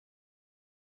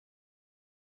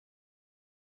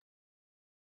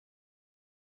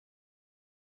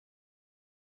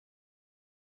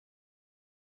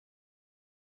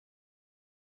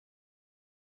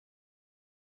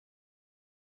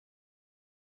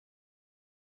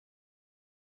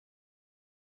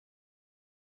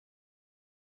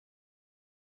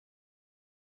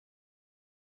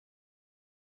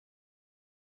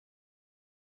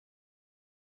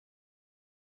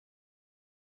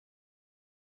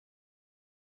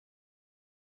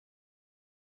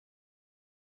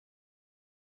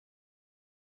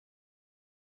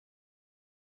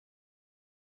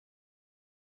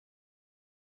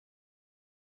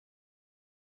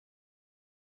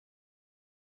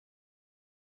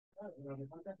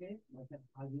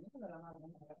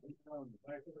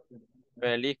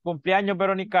Feliz cumpleaños,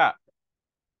 Verónica.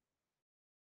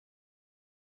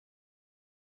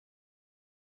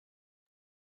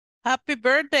 Happy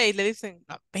birthday, le dicen.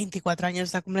 No, 24 años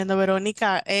está cumpliendo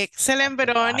Verónica. Excelente, Ay,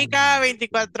 Verónica,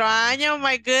 24 años,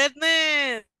 my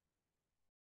goodness.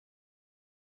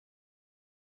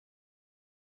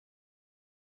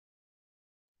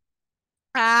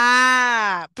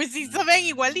 Ah, pues sí, se ven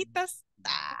igualitas.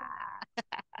 Ah,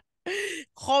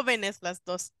 jóvenes las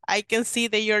dos. I can see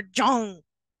that you're young.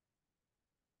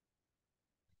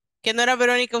 Que no era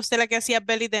Verónica usted la que hacía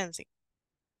belly dancing.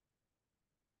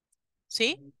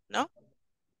 ¿Sí? ¿No?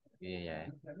 sí, ya.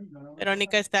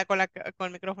 Verónica está con con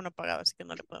el micrófono apagado, así que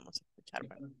no le podemos escuchar,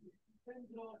 ¿verdad?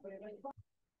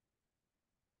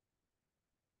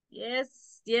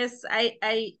 Yes, yes,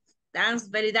 I dance,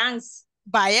 very dance.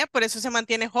 Vaya, por eso se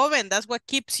mantiene joven. That's what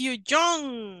keeps you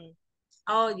young,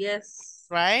 Oh, yes.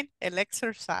 right? El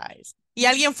exercise. ¿Y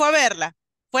alguien fue a verla?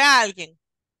 ¿Fue a alguien?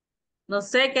 No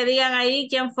sé qué digan ahí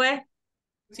quién fue.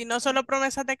 Si no, solo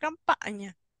promesas de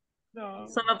campaña. No.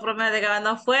 Solo promete que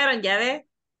no fueron, ya ves.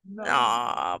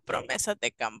 No, promesas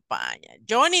de campaña.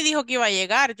 Johnny dijo que iba a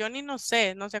llegar. Johnny no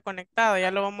sé, no se ha conectado.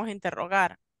 Ya lo vamos a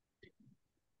interrogar.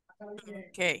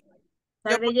 Ok. Yo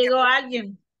Tal vez porque, llegó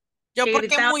alguien yo que porque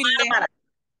gritaba muy lejos. Bárbara.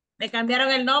 Le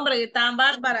cambiaron el nombre, gritaban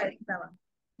Bárbara, gritaban.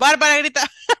 Bárbara grita,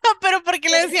 pero porque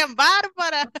le decían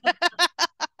Bárbara.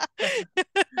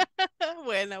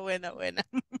 Buena, buena, buena.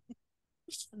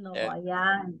 No, Eh,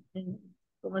 allá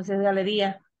como se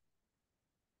galería.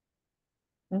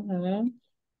 Ujú.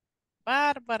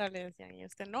 Bárbara le decían. Y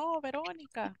este, no,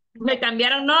 Verónica. Me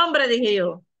cambiaron nombre, dije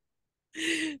yo.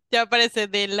 Ya aparece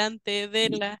delante de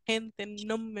la gente,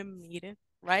 no me mires,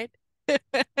 right?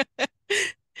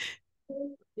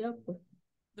 Yo, pues.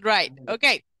 Right,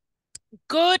 okay.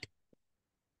 Good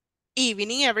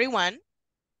evening, everyone.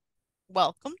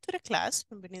 Welcome to the class.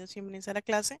 Bienvenidos y bienvenidas a la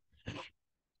clase.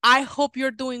 I hope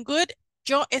you're doing good.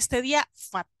 Yo este día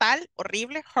fatal,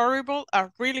 horrible, horrible, a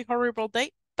really horrible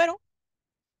day, pero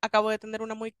acabo de tener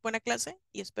una muy buena clase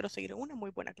y espero seguir una muy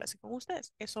buena clase con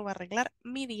ustedes. Eso va a arreglar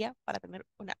mi día para tener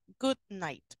una good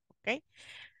night, ¿ok?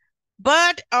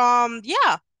 But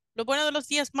yeah, lo bueno de los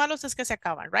días malos es que se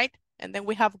acaban, right? And then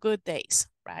we have good days,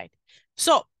 right?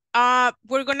 So,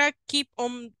 we're gonna keep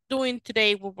on doing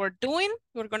today what we're doing.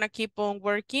 We're gonna keep on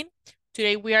working.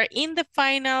 Today we are in the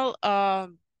final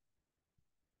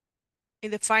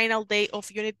day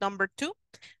of unit number 2.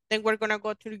 Then we're gonna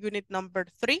go to unit number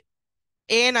 3.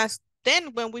 And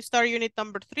then when we start unit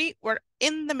number 3, we're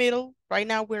in the middle. Right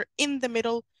now we're in the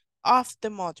middle of the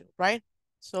module, right?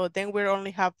 So then we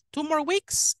only have 2 more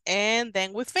weeks and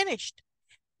then we finished.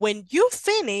 When you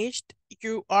finished,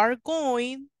 you are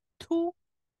going to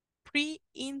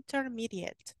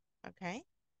pre-intermediate, okay?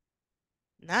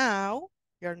 Now,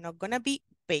 you're not gonna be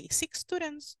basic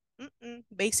students.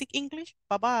 Basic English,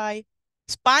 bye-bye.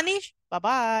 Spanish,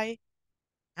 bye-bye.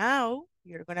 Now,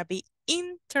 you're gonna be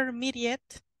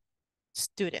intermediate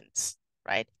students,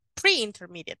 right?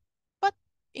 Pre-intermediate, but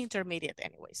intermediate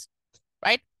anyways,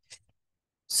 right?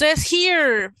 Says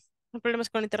here, no problemas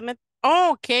con internet.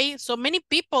 Oh, okay, so many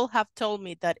people have told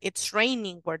me that it's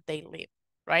raining where they live,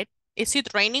 right? Is it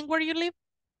raining where you live?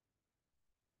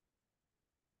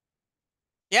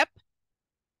 Yep.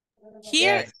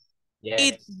 Here, Yes,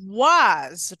 it yes.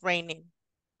 was raining,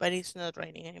 but it's not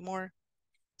raining anymore.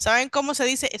 ¿Saben cómo se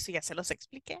dice? Eso ya se los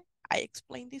expliqué. I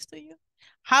explained this to you.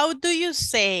 How do you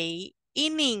say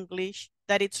in English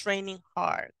that it's raining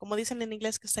hard? Como dicen en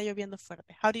inglés que está lloviendo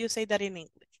fuerte. How do you say that in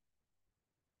English?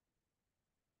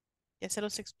 Ya se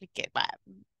los expliqué. Va,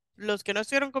 los que no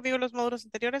estuvieron conmigo en los módulos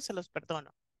anteriores se los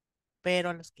perdono. Pero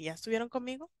a los que ya estuvieron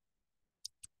conmigo,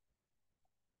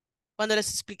 cuando les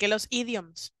expliqué los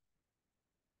idioms,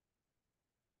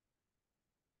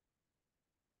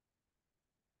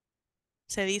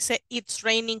 se dice it's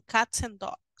raining cats and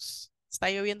dogs. Está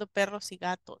lloviendo perros y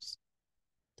gatos.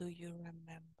 Do you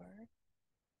remember?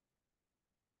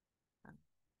 Ah,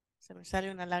 se me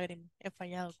sale una lágrima. He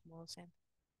fallado como docente.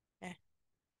 Eh,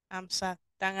 I'm sad.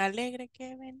 Tan alegre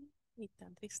que ven y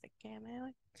tan triste que me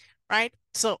voy. Right?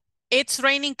 So, it's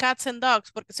raining cats and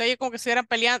dogs, porque se oye como que estuvieran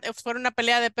peleando, fuera una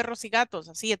pelea de perros y gatos,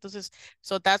 así. Entonces,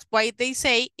 so that's why they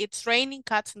say it's raining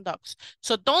cats and dogs.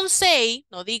 So don't say,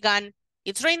 no digan,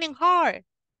 it's raining hard.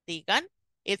 Digan,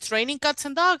 it's raining cats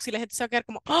and dogs. Y la gente se va a quedar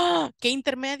como, ¡ah! ¿Qué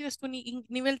intermedio es tu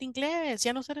nivel de inglés?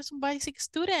 Ya no eres un basic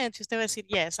student. Y usted va a decir,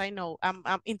 yes, I know, I'm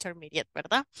intermediate,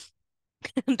 ¿verdad?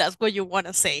 That's what you want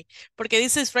to say. Porque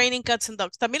dices raining cats and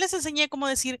dogs. También les enseñé cómo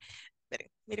decir,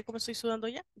 mire cómo estoy sudando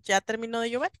ya. Ya terminó de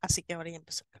llover, así que ahora ya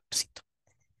empezó el calorcito.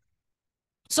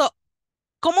 So,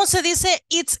 ¿Cómo se dice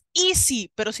it's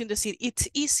easy, pero sin decir it's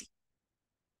easy?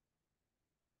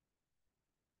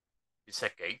 Piece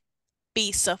of cake.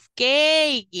 Piece of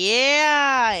cake.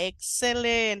 Yeah,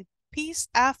 excellent. Piece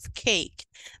of cake.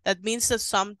 That means that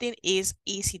something is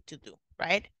easy to do,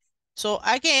 right? So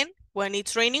again, when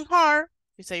it's raining hard,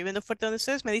 si está lloviendo fuerte donde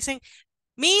ustedes me dicen,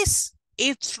 Miss,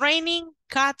 it's raining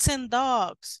cats and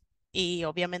dogs. Y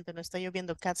obviamente no está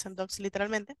lloviendo cats and dogs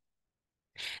literalmente.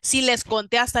 Si les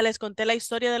conté, hasta les conté la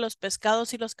historia de los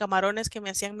pescados y los camarones que me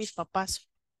hacían mis papás.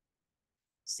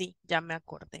 Sí, ya me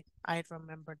acordé. I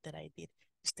remember that I did.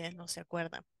 Ustedes no se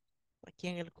acuerdan. Aquí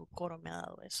en el coro me ha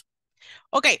dado eso.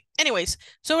 Okay, anyways,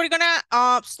 so we're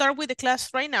gonna start with the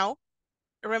class right now.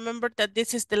 Remember that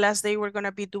this is the last day we're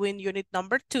gonna be doing unit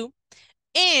number 2.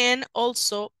 And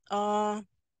also,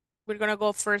 we're gonna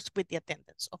go first with the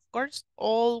attendance. Of course,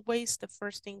 always the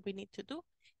first thing we need to do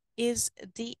is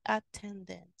the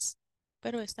attendance.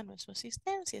 Pero esta no es su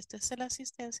asistencia, esta es la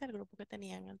asistencia al grupo que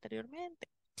tenían anteriormente.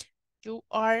 You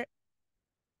are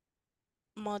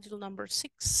module number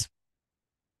 6.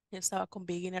 Yo estaba con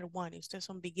beginner 1 y ustedes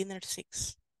son beginner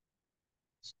 6.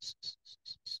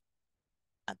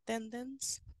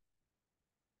 Attendance.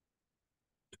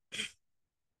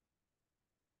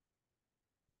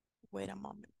 Wait a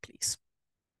moment, please.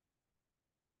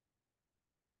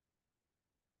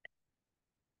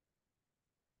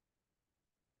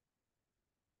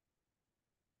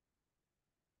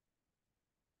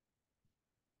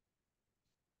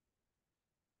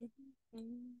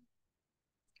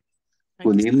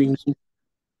 Good Aquí está. evening.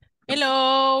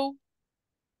 Hello.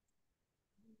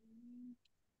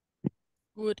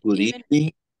 Good Good evening.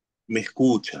 evening. ¿Me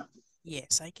escucha?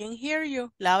 Yes, I can hear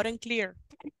you loud and clear.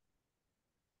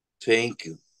 Thank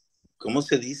you. ¿Cómo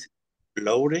se dice?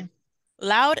 Laure?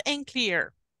 Loud and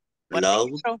clear. Loud,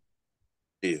 Fuertecito.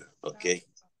 clear. Okay.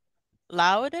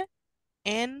 Loud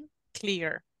and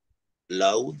clear.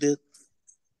 Loud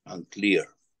and clear.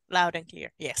 Loud and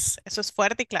clear. Yes. Eso es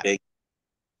fuerte y claro. Okay.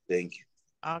 Thank you.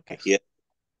 Okay. Aquí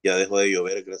ya dejó de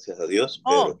llover, gracias a Dios,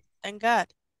 Oh, pero thank God.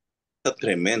 está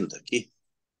tremenda aquí.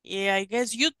 Yeah, I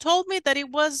guess you told me that it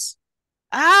was.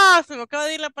 Ah, se me acaba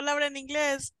de ir la palabra en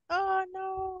inglés. Oh,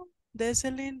 no.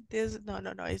 Drizzling.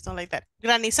 No, it's not like that.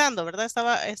 Granizando, ¿verdad?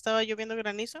 Estaba lloviendo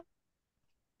granizo.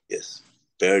 Yes.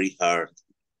 Very hard.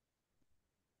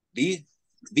 Big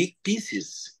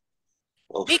pieces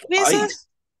of Big ice. pieces.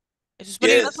 Eso es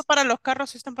peligroso Yes. para los carros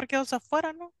si están parqueados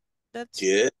afuera, ¿no? That's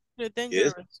Yes. really Yes.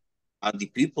 dangerous. And the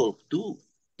people too.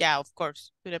 Yeah, of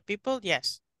course. To the people,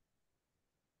 yes.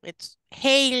 It's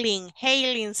hailing.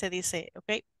 Hailing se dice,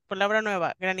 ¿ok? Palabra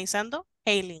nueva. Granizando.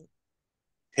 Hailing.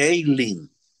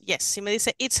 Hailing. Yes, si me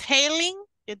dice it's hailing,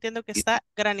 yo entiendo que está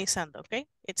granizando, ¿ok?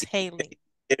 It's hailing.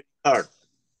 Very hard.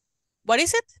 What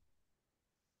is it?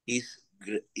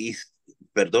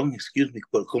 Perdón, excuse me,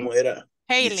 ¿cómo era?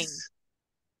 Hailing.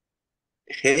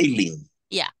 Hailing.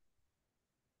 Yeah.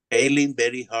 Hailing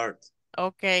very hard.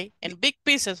 Okay. And big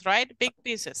pieces, right? Big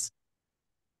pieces.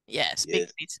 Yes, big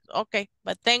Yes. pieces. Okay.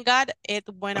 But thank God it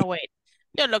went away.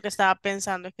 Yo lo que estaba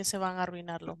pensando es que se van a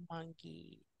arruinar los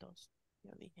manguitos.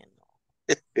 Yo dije, no.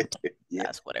 Yeah.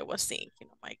 That's what I was thinking.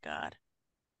 Oh my God.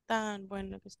 Tan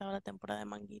bueno que estaba la temporada de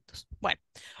manguitos. Bueno.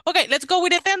 Okay, let's go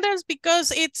with attendance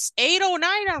because it's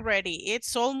 8:09 already.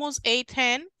 It's almost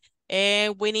 8:10.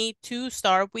 And we need to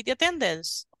start with the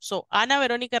attendance. So, Ana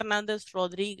Verónica Hernández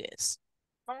Rodríguez.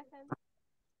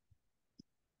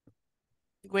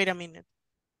 Wait a minute.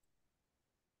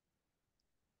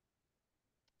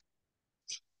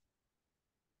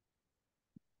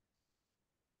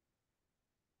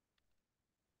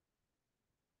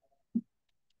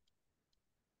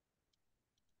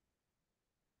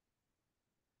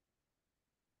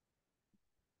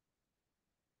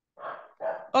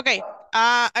 Okay,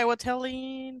 I was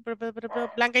telling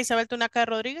Blanca Isabel Tunaca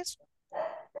Rodríguez.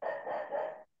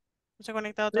 ¿No se ha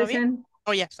conectado todavía? Present.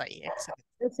 Oh, ya está ahí, excelente.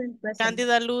 Present.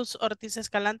 Cándida Luz Ortiz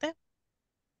Escalante.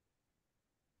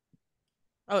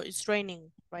 Oh, it's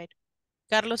raining, right.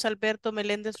 Carlos Alberto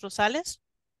Meléndez Rosales.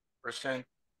 Present.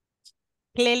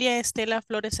 Clelia Estela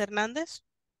Flores Hernández.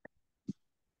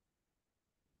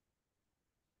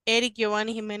 Eric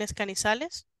Giovanni Jiménez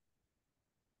Canizales.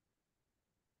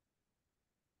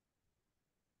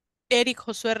 Eric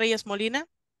Josué Reyes Molina.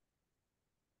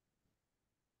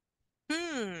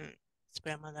 Les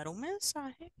voy a mandar un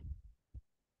mensaje.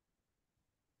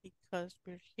 Because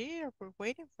we're here, we're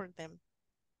waiting for them.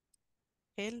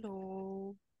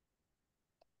 Hello.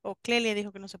 Oh, Clelia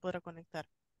dijo que no se podrá conectar.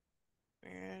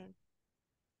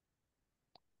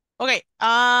 Ok,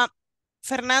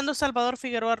 Fernando Salvador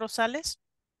Figueroa Rosales.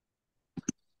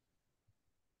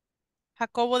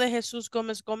 Jacobo de Jesús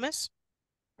Gómez Gómez.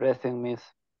 Present, Miss.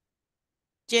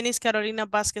 Jenis Carolina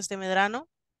Vázquez de Medrano.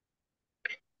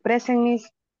 Present, Miss.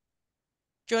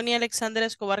 Johnny Alexander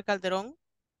Escobar Calderón.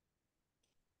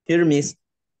 Here, Miss.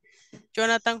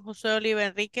 Jonathan José Oliva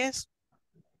Enríquez.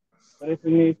 Present,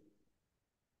 Miss.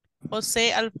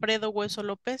 José Alfredo Hueso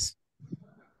López.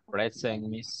 Present,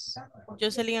 Miss.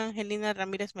 Jocelyn Angelina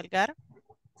Ramírez Melgar.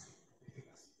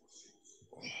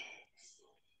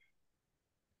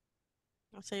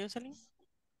 ¿No sé, Jocelyn?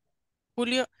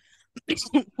 Julio,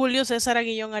 Julio César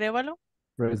Aguillón Arevalo.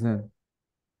 Present.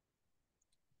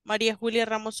 María Julia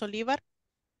Ramos Olivar.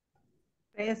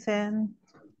 Present.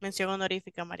 Mención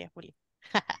honorífica, María Julia.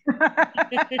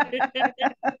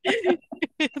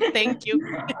 Thank you.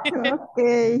 Ok.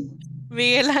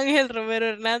 Miguel Ángel Romero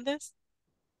Hernández.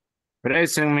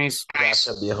 Present, Miss.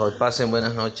 Gracias, viejo. Pasen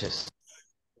buenas noches.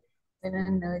 Buenas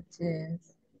noches.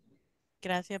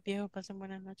 Gracias, viejo. Pasen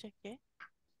buenas noches. ¿Qué?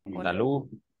 Hola. Salud.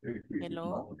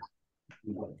 Hello.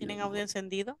 ¿Tienen audio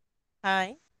encendido?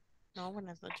 Hi. No,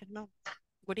 buenas noches, no.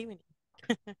 Good evening.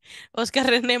 Oscar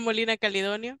René Molina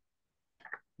Calidonio.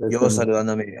 Yo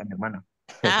saludando a mi hermana.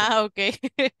 Ah, ok.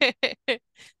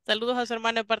 Saludos a su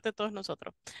hermano de parte de todos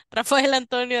nosotros. Rafael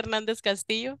Antonio Hernández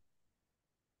Castillo.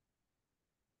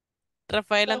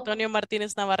 Rafael Antonio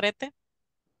Martínez Navarrete.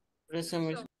 Present,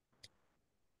 Miss.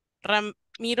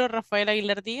 Ramiro Rafael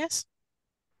Aguilar Díaz.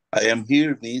 I am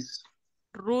here, Miss.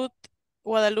 Ruth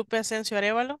Guadalupe Asensio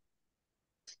Arevalo.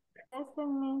 Present,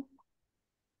 Miss.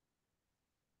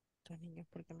 Estos niños,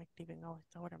 ¿por qué me escriben a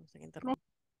esta hora? Me están interrumpiendo.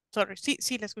 Sorry,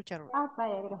 sí, la escucharon.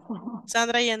 Vaya, gracias.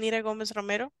 Sandra Yanira Gómez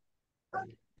Romero.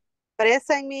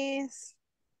 Present, Miss.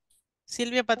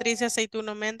 Silvia Patricia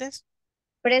Aceituno Méndez.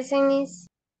 Present, Miss.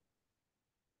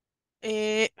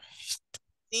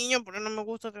 Niño, pero no me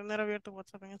gusta tener abierto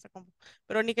WhatsApp en esta compu.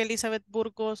 Verónica Elizabeth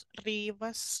Burgos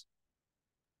Rivas.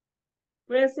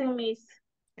 Present, Miss.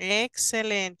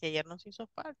 Excelente. Ayer nos hizo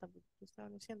falta. ¿Qué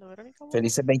estaban diciendo, Verónica?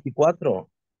 Felices 24.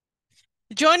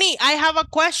 Johnny, I have a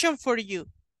question for you.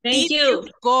 Thank Did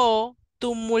you. go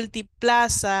to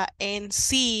Multiplaza and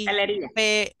see Galería.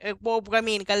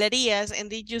 galerías, and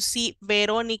did you see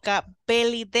Verónica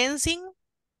belly dancing?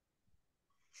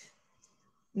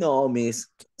 No,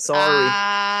 Miss. Sorry.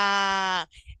 Ah,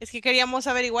 es que queríamos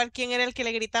averiguar quién era el que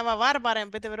le gritaba Bárbara en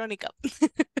vez de Verónica.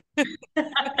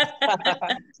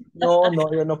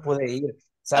 No, yo no pude ir.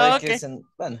 ¿Sabe qué? Okay.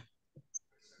 Bueno,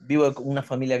 vivo con una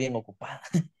familia bien ocupada.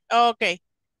 Ok.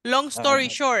 Long story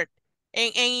Ajá. short.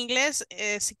 En inglés,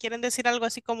 si quieren decir algo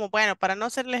así como, bueno, para no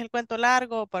hacerles el cuento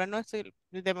largo, para no estoy,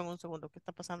 denme un segundo, que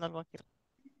está pasando algo aquí.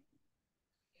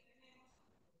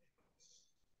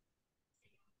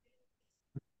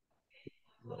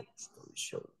 Long story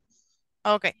short.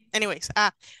 Ok, anyways.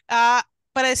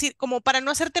 Para decir, como para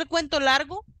no hacerte el cuento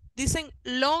largo, dicen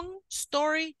long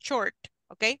story short,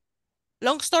 ¿ok?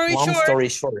 Long story Long short, story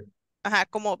short. ajá,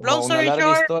 como long Como una story larga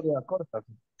short, historia corta.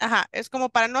 ajá, es como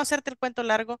para no hacerte el cuento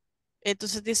largo,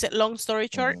 entonces dice long story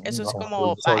short, eso es Long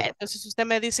como, story short. entonces usted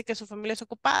me dice que su familia es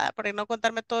ocupada, para no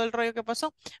contarme todo el rollo que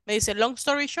pasó, me dice long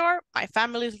story short, my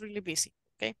family is really busy,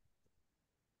 ¿ok?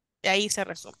 Y ahí se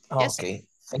resume. Yes? Okay.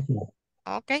 Thank you.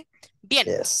 Ok, bien.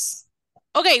 Yes.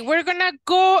 Okay, we're gonna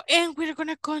go and we're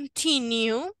gonna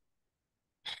continue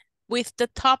with the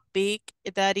topic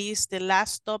that is the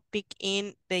last topic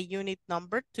in the unit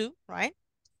number 2, right?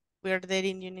 We are there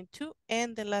in unit 2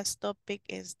 and the last topic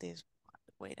is this one.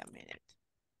 Wait a minute.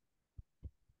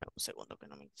 Un segundo que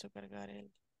no me quiso cargar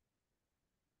el...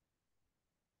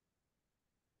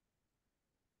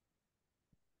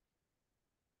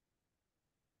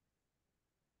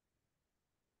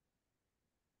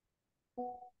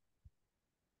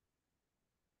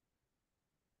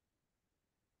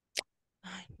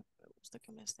 Ay, no me gusta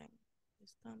que me estén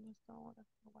estando esta hora.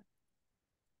 Pero bueno.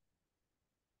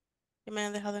 Que me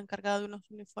han dejado encargado de unos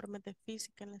uniformes de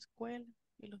física en la escuela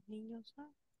y los niños,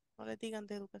 no les digan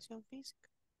de educación física.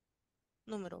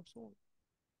 Número 1.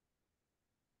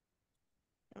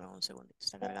 Dame un segundito,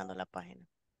 está cargando la página.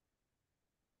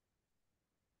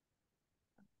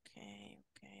 Okay.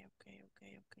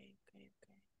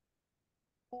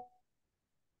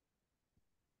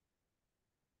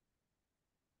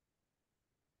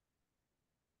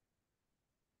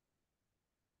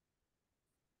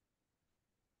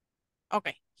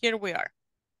 Okay, here we are.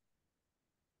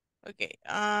 Okay,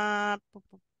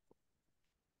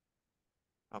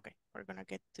 okay, we're gonna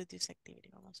get to this activity.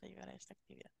 Vamos a llegar a esta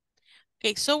actividad.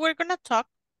 Okay, so we're gonna talk,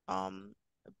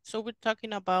 so we're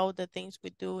talking about the things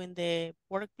we do in the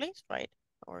workplace, right?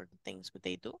 Or the things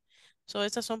they do. So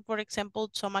estas son, for example,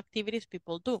 some activities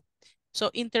people do.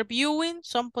 So interviewing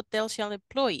some potential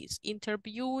employees,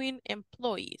 interviewing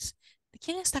employees,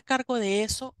 ¿Quién está a cargo de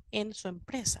eso en su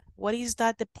empresa? What is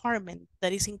that department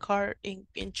that is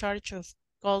in charge of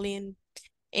calling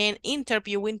and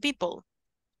interviewing people?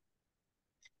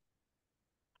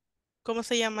 ¿Cómo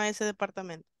se llama ese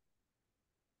departamento?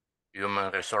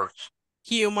 Human resource.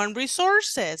 Human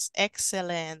Resources.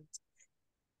 Excellent.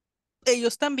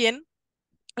 Ellos también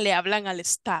le hablan al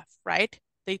staff, right?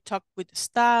 They talk with the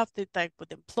staff, they talk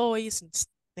with employees and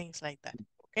things like that,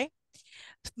 okay?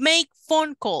 Make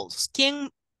phone calls. ¿Quién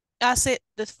hace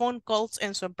the phone calls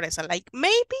en su empresa? Like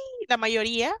maybe la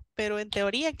mayoría, pero en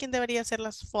teoría, ¿quién debería hacer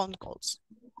las phone calls?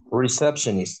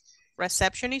 Receptionist.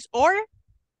 Receptionist Or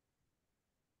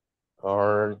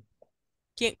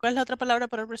 ¿cuál es la otra palabra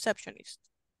para receptionist?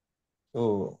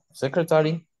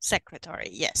 secretary. Secretary,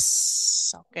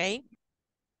 yes, okay.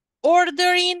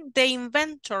 Ordering the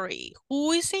inventory.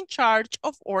 Who is in charge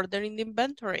of ordering the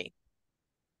inventory?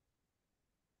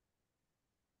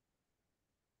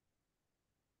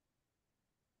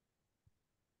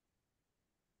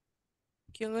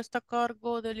 ¿Quién está a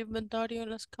cargo del inventario en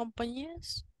las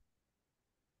compañías?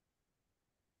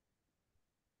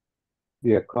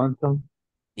 The accountant.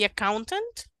 The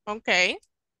accountant, okay.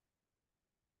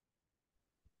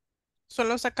 ¿Son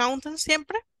los accountants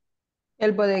siempre?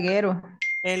 El bodeguero.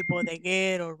 El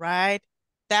bodeguero, right?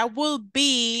 That will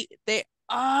be the,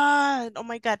 oh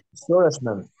my God. Storage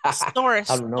man. Storage,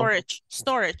 I don't know.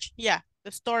 storage, yeah,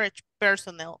 the storage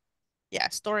personnel. Yeah,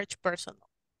 storage personnel.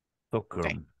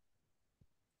 Okay.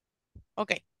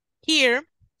 Okay, here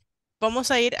vamos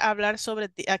a ir a hablar sobre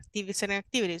activities and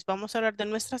activities. Vamos a hablar de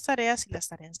nuestras tareas y las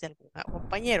tareas de algún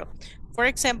compañero. For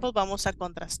example, vamos a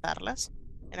contrastarlas.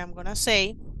 And I'm gonna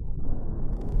say,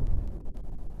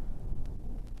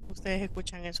 ustedes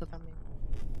escuchan eso también.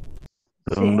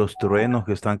 Son los truenos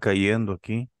que están cayendo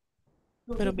aquí.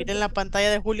 Pero miren la pantalla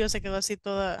de Julio se quedó así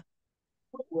toda.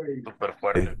 Súper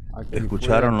fuerte.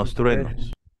 ¿Escucharon los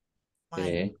truenos? My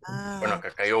Sí. God. Bueno,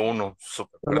 acá cayó uno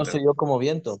súper No fuerte. sé yo como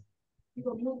viento.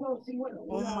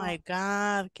 Oh my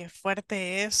God, qué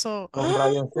fuerte eso. Con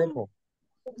rayo en seco.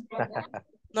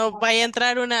 No, vaya a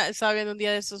entrar estaba viendo un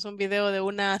día de estos un video de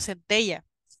una centella.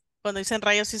 Cuando dicen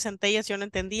rayos y centellas yo no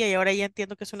entendía y ahora ya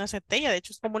entiendo que es una centella. De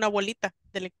hecho es como una bolita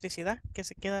de electricidad que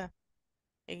se queda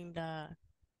en la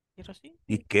tierra así.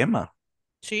 Y quema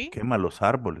Sí, los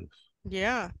árboles.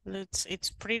 yeah,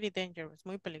 it's pretty dangerous,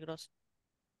 muy peligroso.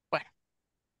 Bueno,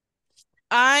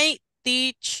 I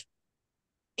teach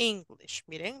English.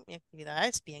 Miren, mi actividad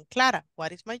es bien clara.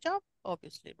 What is my job?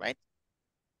 Obviously, right?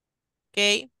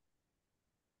 Okay.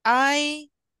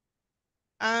 Ay,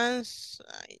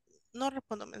 no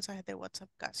respondo mensajes de WhatsApp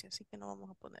casi, así que no vamos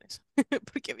a poner eso.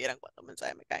 Porque vieran cuántos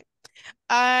mensajes me caen.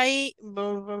 I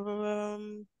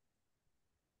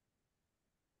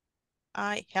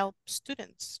help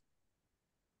students.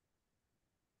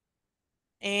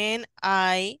 And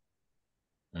I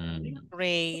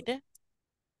grade.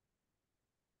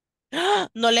 ¡Ah!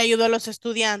 No le ayudo a los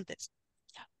estudiantes.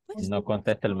 Ya, pues. No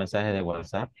contesta el mensaje de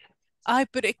WhatsApp. Ay,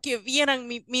 pero es que vieran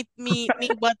mi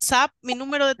WhatsApp, mi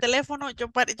número de teléfono,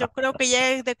 yo creo que ya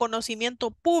es de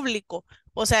conocimiento público.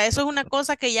 O sea, eso es una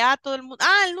cosa que ya todo el mundo.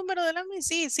 Ah, el número de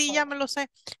sí, ya me lo sé.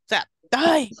 O sea,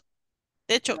 ay.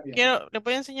 De hecho, le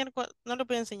voy a enseñar, no le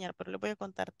voy a enseñar, pero le voy a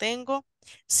contar. Tengo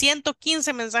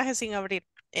 115 mensajes sin abrir.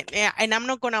 And I'm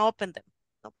not gonna open them.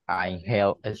 No. I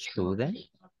help a student.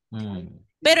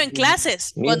 Pero en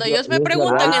clases, cuando ellos me Yo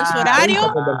preguntan en su horario,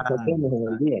 30 conversaciones en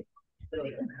el día.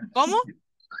 ¿cómo?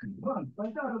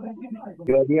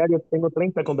 Yo a diario tengo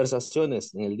 30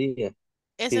 conversaciones en el día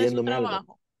Ese es su pidiéndome algo.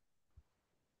 trabajo.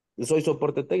 Yo soy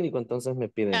soporte técnico, entonces me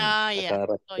piden a Yeah. cada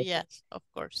rato. Oh, yes, of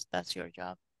course, that's your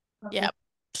job. Yeah.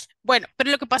 Bueno,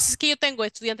 pero lo que pasa es que yo tengo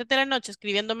estudiantes de la noche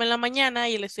escribiéndome en la mañana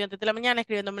y el estudiante de la mañana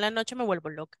escribiéndome en la noche me vuelvo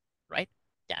loca, right?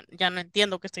 Ya no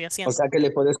entiendo qué estoy O haciendo. sea que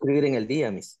le puedo escribir en el día,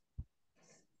 mis.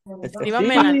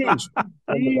 Escríbame en la noche.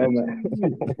 Sí.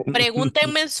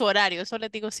 Pregúntenme en su horario, eso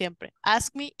les digo siempre.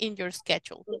 Ask me in your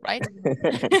schedule, right?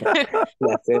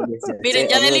 Ya sé, ya Miren, sé,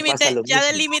 ya a mí me pasa delimité, lo ya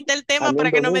mismo. delimité el A tema mí para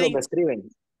un que no me domingo digan, me escriben.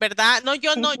 ¿verdad? No,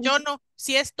 yo no.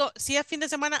 Si es fin de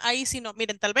semana, ahí sí no.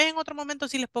 Miren, tal vez en otro momento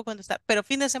sí les puedo contestar, pero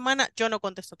fin de semana yo no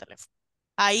contesto teléfono.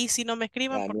 Ahí sí no me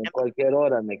escriban A mí porque en no. cualquier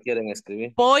hora me quieren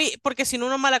escribir. Porque si no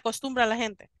uno mal acostumbra a la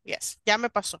gente. Yes, ya me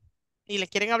pasó. Y le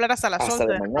quieren hablar hasta las Hasta 11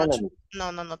 de de la mañana. noche.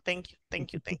 No, thank you,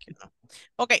 no.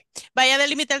 Ok, vaya a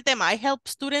delimitar el tema. I help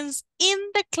students in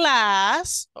the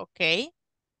class, ok,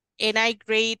 and I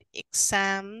grade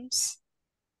exams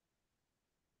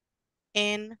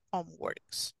and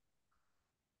homeworks.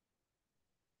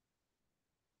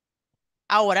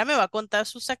 Ahora me va a contar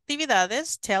sus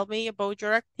actividades. Tell me about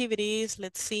your activities.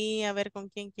 Let's see, a ver con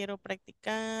quién quiero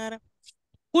practicar.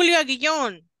 Julio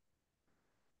Aguillón.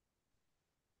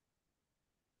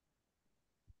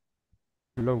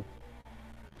 Hello.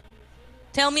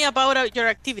 Tell me about your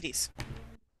activities.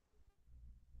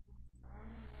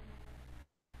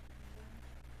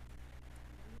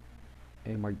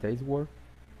 In my day's work,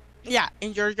 Yeah,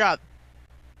 in your job.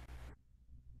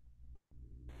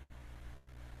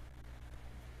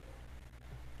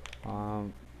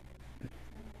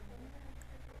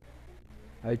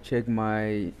 I check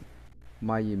my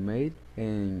email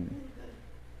and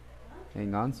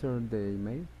answer the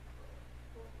email.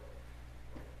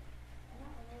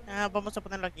 Vamos a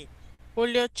ponerlo aquí.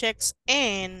 Julio checks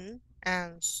and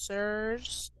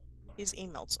answers his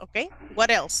emails. Okay.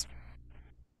 What else?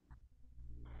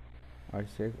 I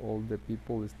check all the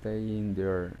people stay in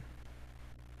their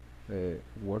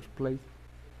workplace.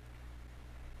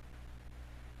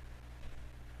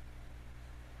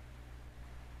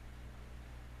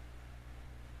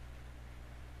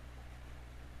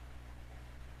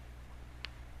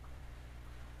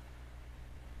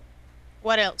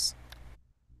 What else?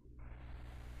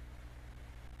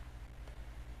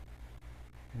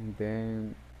 And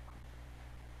then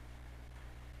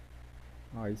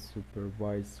I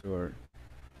supervise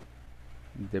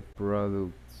the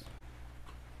products.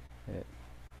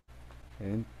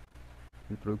 El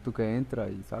producto que entra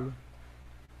y sale.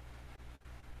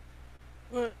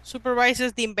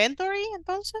 Supervises the inventory,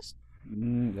 entonces.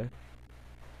 Yeah.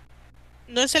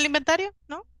 ¿No es el inventario?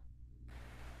 ¿No?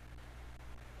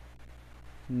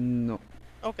 No.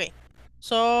 Okay.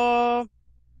 So,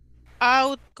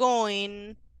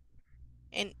 outgoing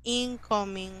and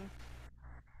incoming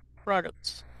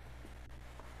products.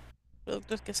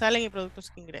 Productos que salen y productos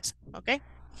que ingresan. Okay.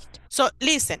 So,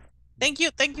 listen. Thank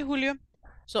you, Julio.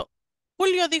 So,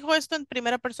 Julio dijo esto en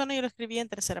primera persona y yo lo escribí en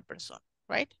tercera persona,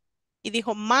 right? Y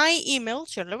dijo my emails.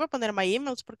 Yo le voy a poner my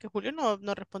emails porque Julio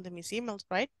no responde mis emails,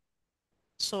 right?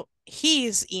 So,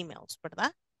 his emails,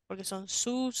 ¿verdad? Porque son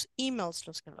sus emails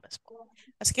los que no responden.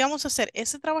 Así que vamos a hacer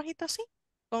ese trabajito así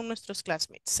con nuestros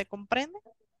classmates. ¿Se comprende?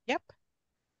 Yep.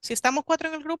 Si estamos 4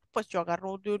 en el grupo, pues yo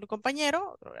agarro de un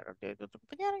compañero, otro agarro de otro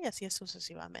compañero y así es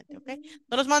sucesivamente, ¿ok?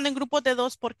 No los mando en grupos de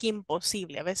 2 porque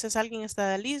imposible. A veces alguien está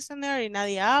de listener y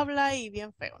nadie habla y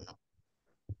bien feo, ¿no?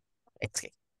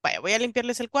 Excelente. Vaya, voy a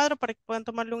limpiarles el cuadro para que puedan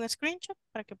tomarle un screenshot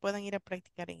para que puedan ir a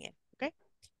practicar en él, ¿ok?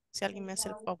 Si alguien me hace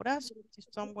el favorazo, si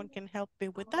someone can help me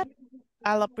with that,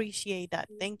 I'll appreciate that.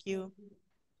 Thank you.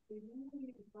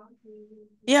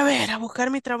 Y a ver, a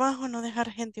buscar mi trabajo, no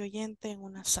dejar gente oyente en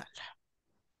una sala.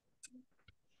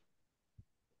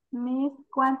 Miss,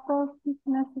 ¿cuántos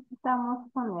necesitamos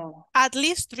poner? At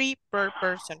least 3 per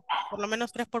person. Por lo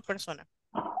menos 3 por persona.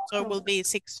 So it will be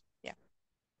 6. Yeah.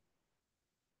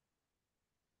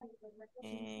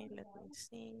 Let me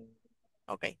see.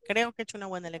 Ok, creo que he hecho una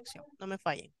buena elección. No me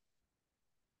fallen.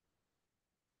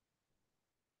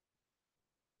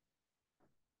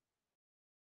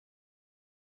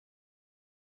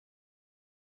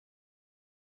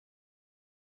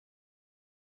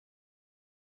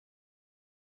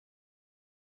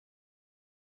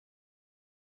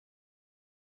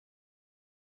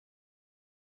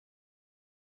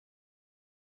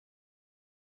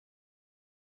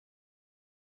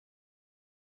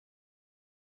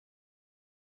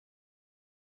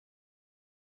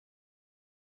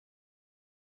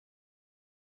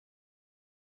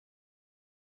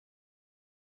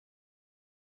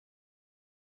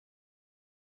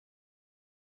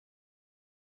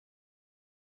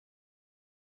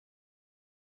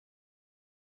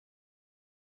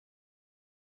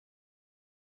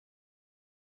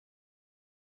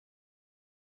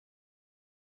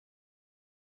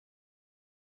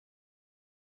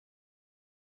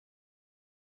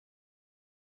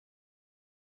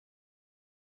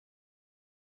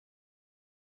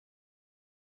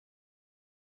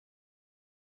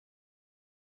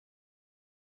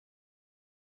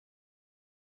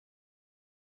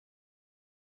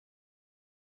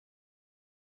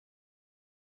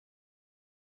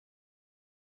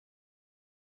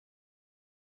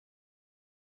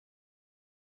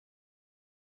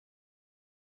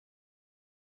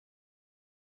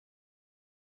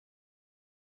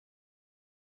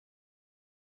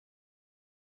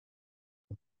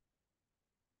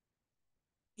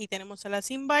 Y tenemos a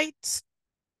las invites.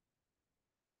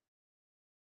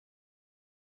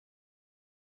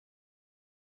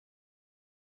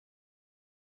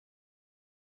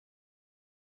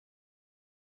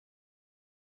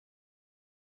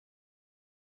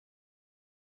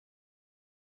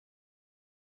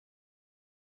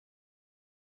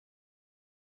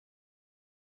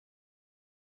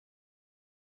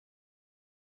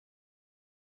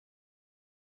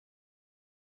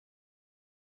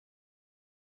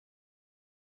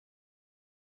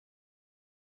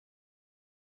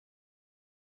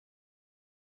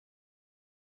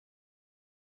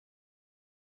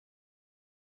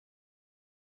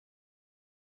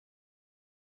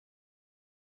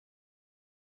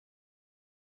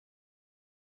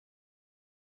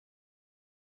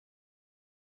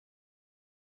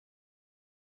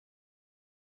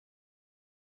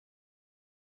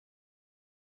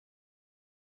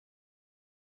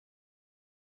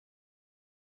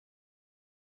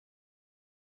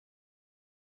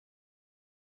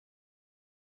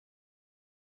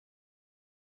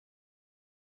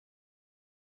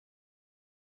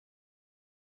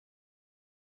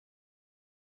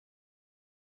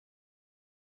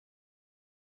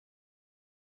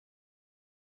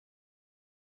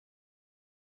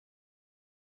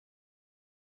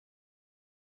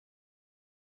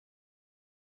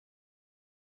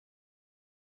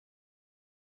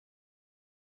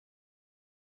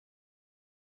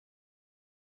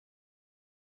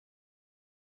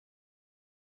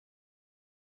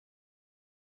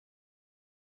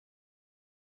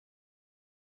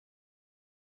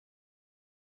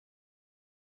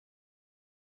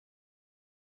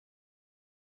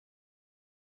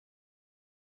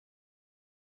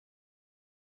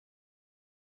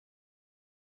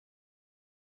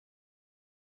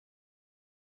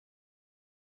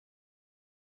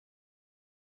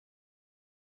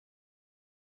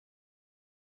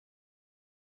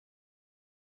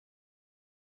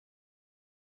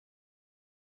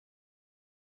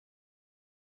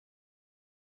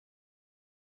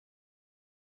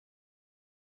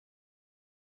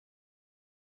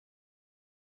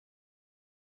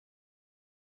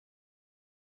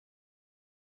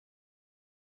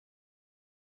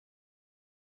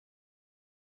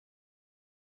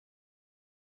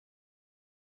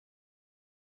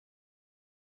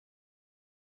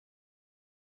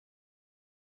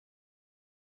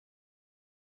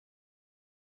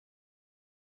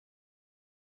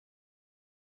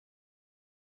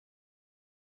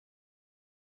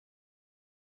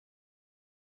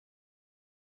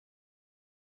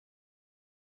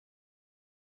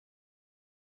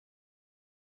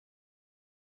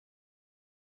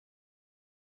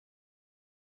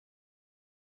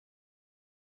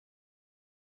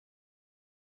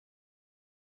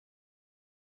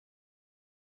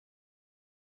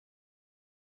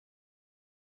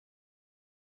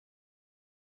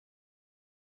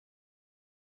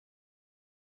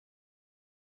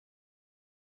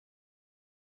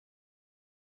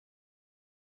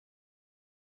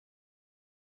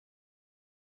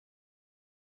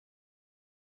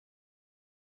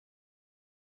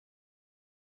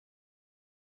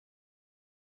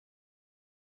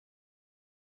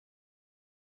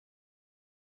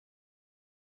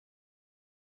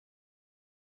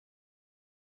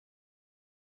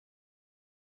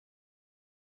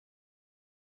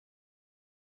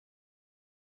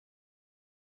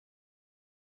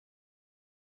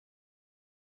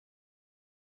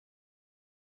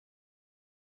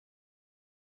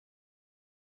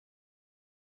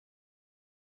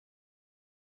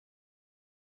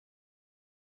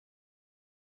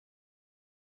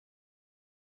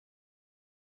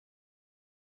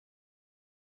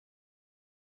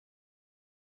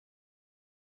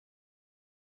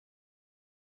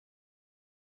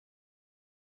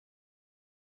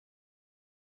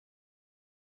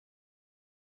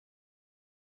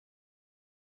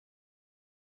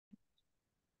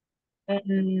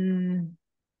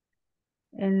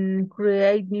 And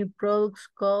create new products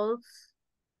calls,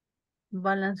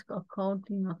 balance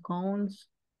accounting accounts,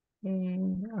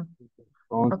 and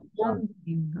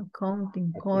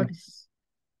accounting course.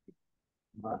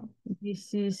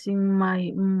 This is in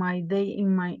my day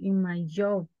in my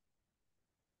job.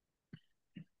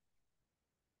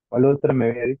 ¿Cuál otra me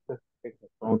había dicho?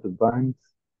 Account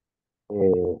banks,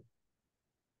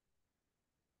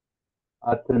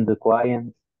 attend the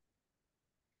clients,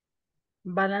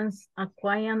 Balance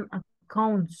acquiring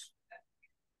accounts,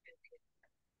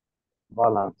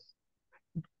 balance.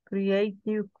 create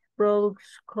new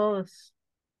products course.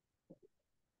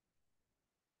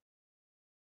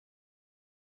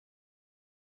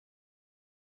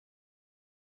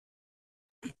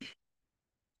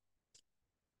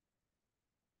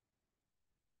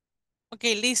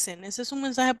 Okay, listen, ese es un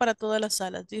mensaje para todas las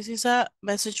salas. This is a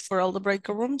message for all the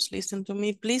breakout rooms. Listen to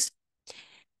me, please.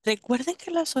 Recuerden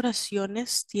que las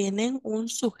oraciones tienen un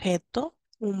sujeto,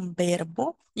 un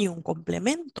verbo y un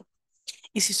complemento.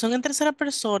 Y si son en tercera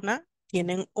persona,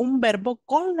 tienen un verbo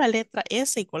con la letra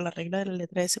S y con la regla de la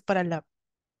letra S para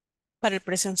el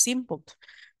present simple.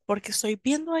 Porque estoy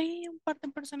viendo ahí un par de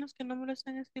personas que no me lo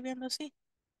están escribiendo así.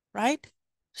 Right?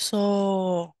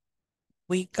 So,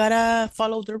 we gotta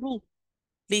follow the rule.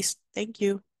 Please, thank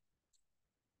you.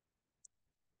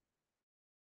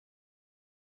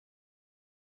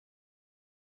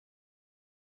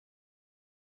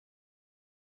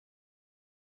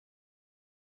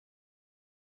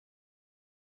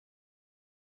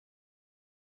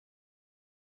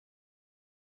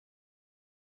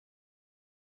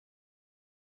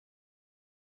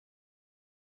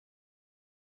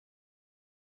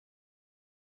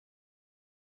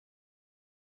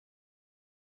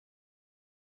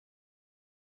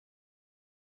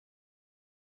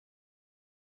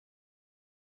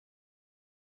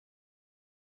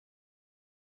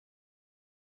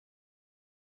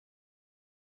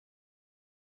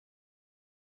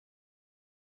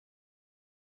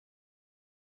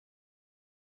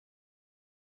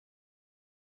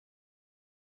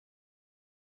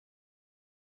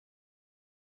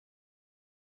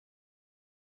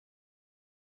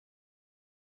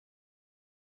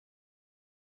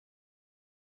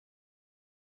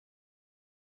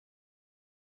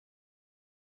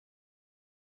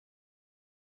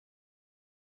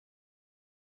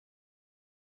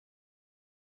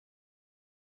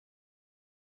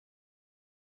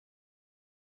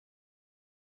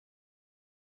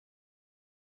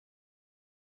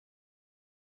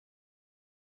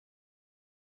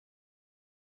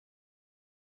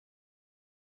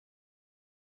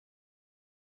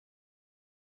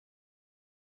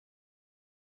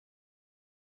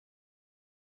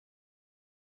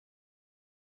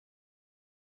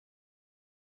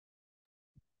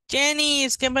 Jenny,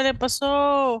 ¿qué me le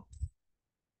pasó?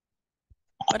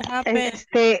 What happened?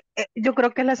 Yo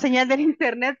creo que es la señal del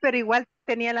internet, pero igual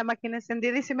tenía la máquina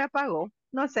encendida y se me apagó.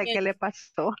 No sé qué le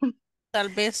pasó. Tal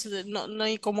vez no,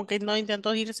 y como que no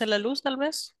intentó irse la luz, tal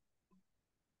vez.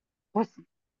 Pues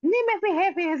ni me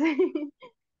fijé, fíjese.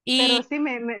 Pero ¿Y, sí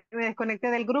me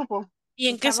desconecté del grupo. ¿y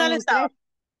en qué Estaba en sala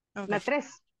el estaba? 3, Okay, la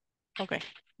 3. okay,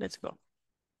 let's go.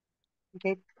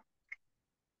 Okay.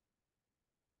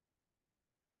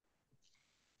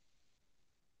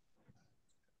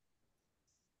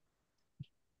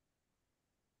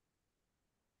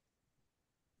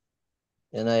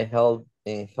 And I help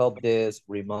this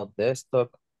remote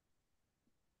desktop.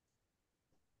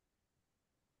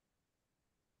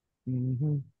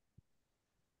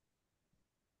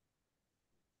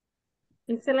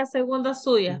 Esa es la segunda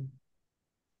suya.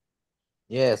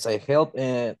 Yes, I help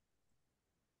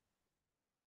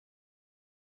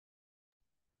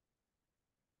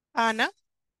Ana,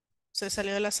 ¿se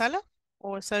salió de la sala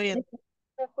o está bien?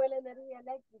 Se fue la energía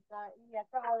eléctrica y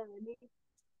acabo de venir.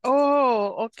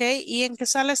 Oh, okay. ¿Y en qué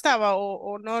sala estaba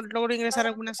o no logró ingresar a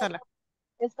alguna sala?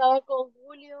 Estaba con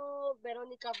Julio,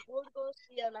 Verónica Burgos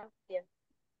y Ana María.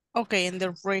 Okay, en the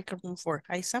break room 4.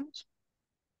 Ahí estamos.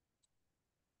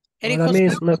 Eric Hola, José,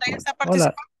 Miss. ¿usted está Hola.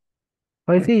 participando?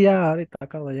 Hoy sí, ya ahorita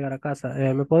acabo de llegar a casa.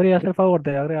 ¿Me podría hacer el favor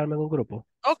de agregarme en un grupo?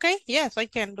 Okay, yes, I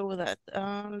can do that.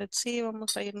 Let's see,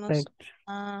 vamos a irnos Thank-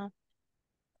 a...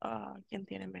 ¿quién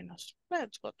tiene menos?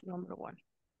 Let's go to number 1.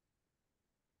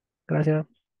 Gracias.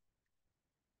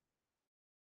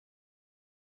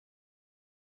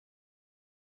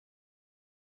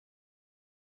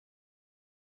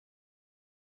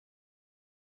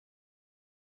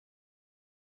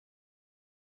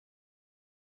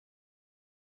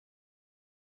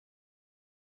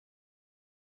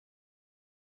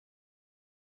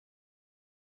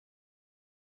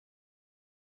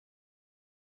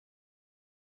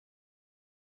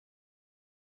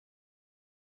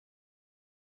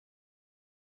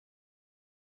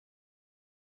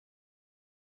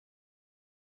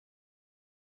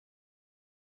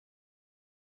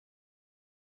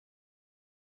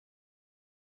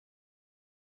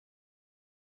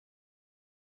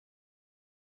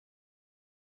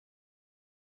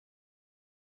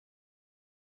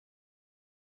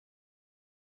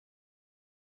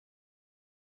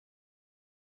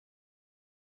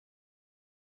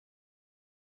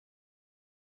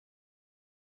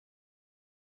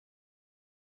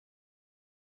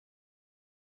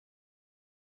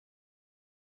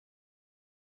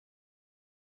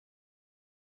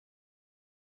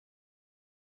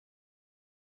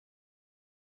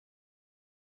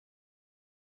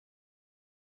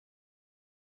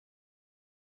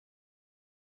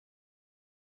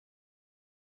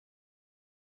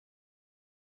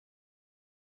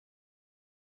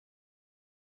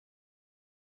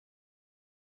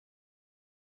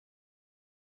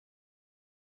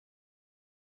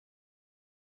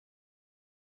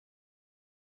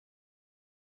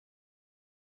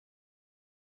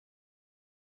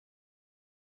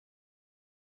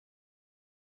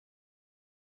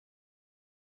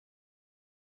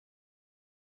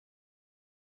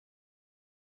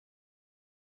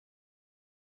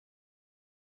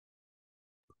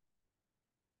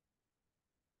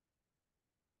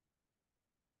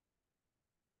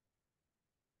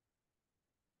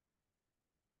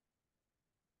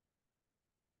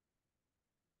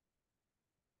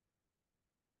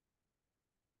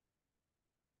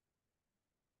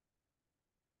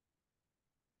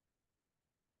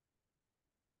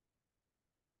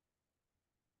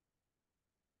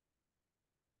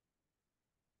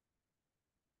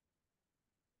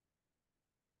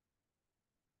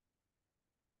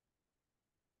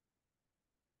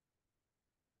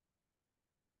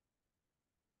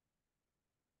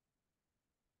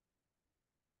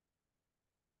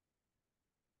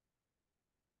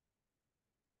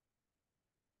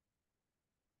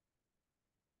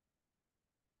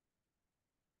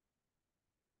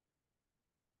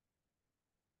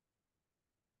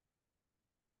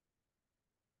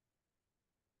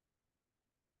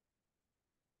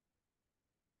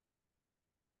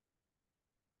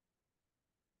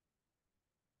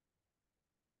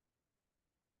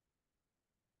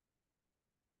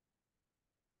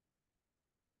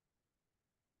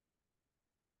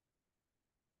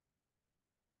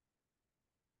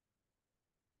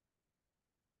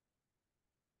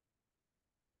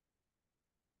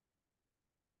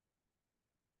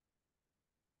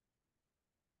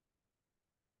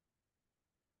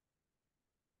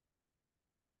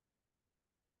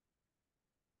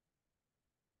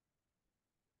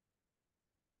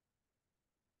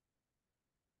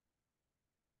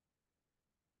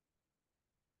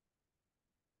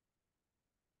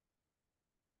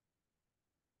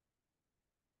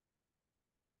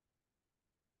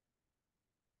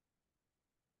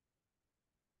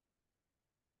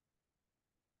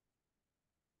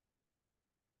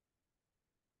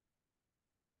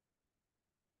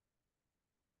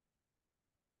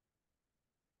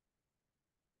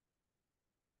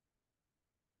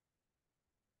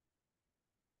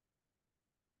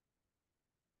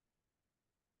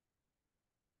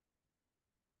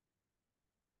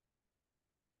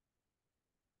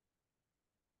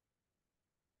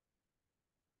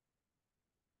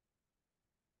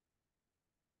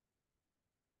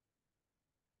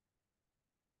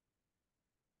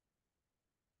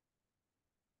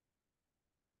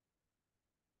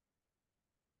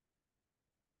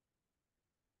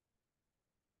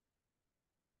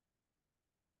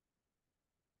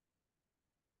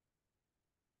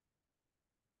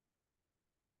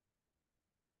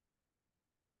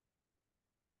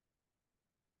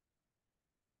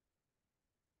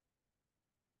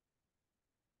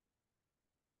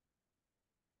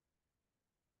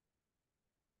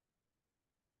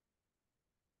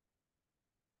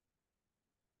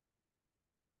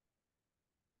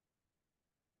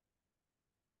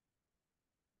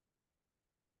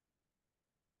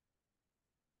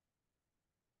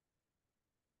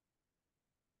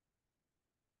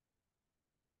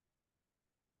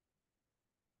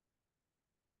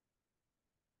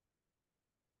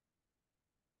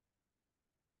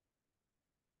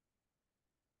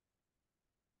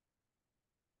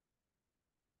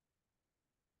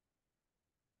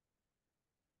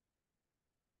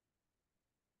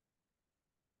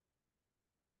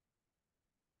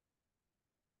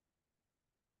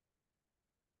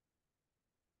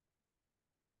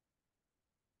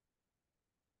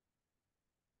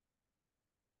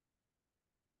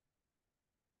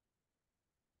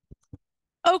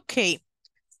 Okay,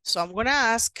 so I'm gonna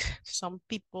ask some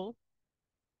people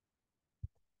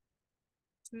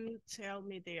to tell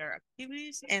me their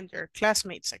activities and their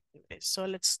classmates' activities. So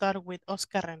let's start with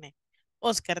Oscar Rene.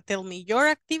 Oscar, tell me your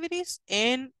activities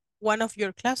and one of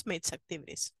your classmates'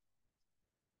 activities.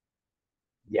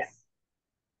 Yes.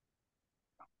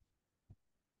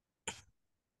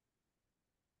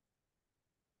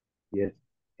 Yes.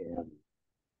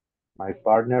 My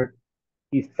partner,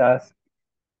 he does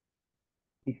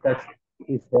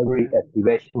his every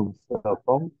activation cell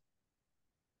phone.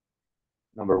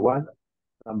 Number one.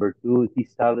 Number two, he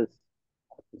sells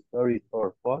accessories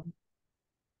for phone.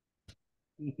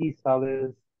 He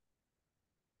sells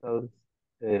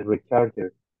recharger.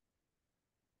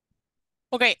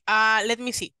 Okay, let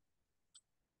me see.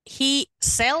 He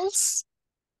sells.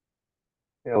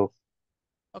 Sales.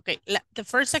 Okay, the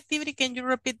first activity, can you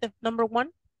repeat the number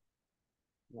one?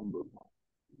 Number one.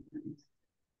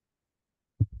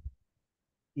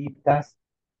 He does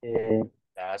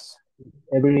That's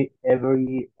every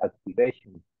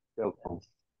activation cell phone.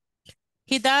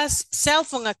 He does cell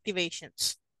phone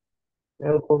activations.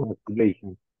 Cell phone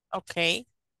activation. Okay.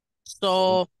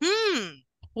 So,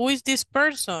 who is this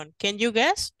person? Can you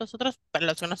guess? Los otros, para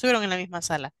los que no estuvieron en la misma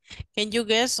sala. Can you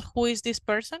guess who is this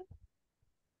person?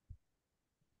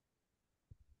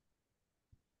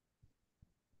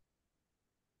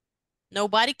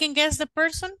 Nobody can guess the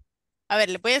person. A ver,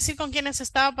 le voy a decir con quiénes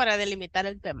estaba para delimitar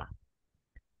el tema.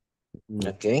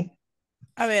 Ok.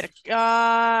 A ver,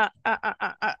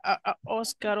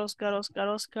 Oscar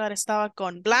estaba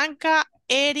con Blanca,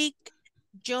 Eric,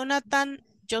 Jonathan,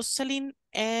 Jocelyn,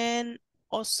 and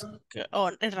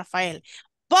Rafael.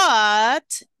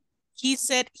 But he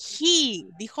said he,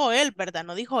 dijo él, ¿verdad?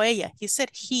 No dijo ella. He said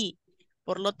he.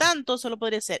 Por lo tanto, solo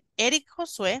podría ser Eric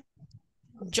Josué,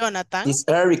 Jonathan. It's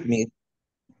Eric, me.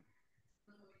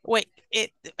 Wait,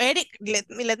 Eric,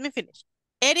 let me finish.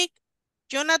 Eric,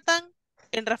 Jonathan,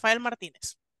 and Rafael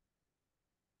Martínez.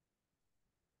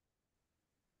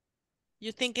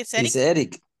 You think it's Eric? It's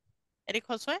Eric. Eric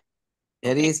Josué?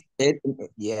 It Okay. is,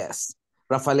 yes.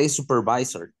 Rafael is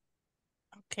supervisor.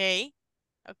 Okay.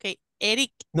 Okay.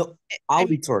 Eric. No,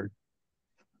 auditor.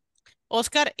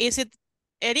 Oscar, is it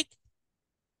Eric?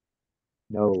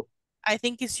 No. I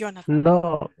think it's Jonathan.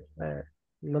 No,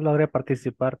 no logré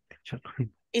participar, teacher.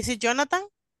 Is it Jonathan?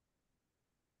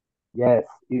 Yes,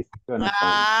 it's Jonathan.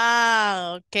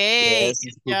 Ah, okay. Yes, Good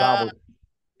it's job. double.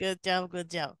 Good job. Good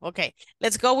job. Okay.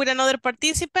 Let's go with another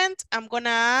participant. I'm gonna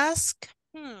ask.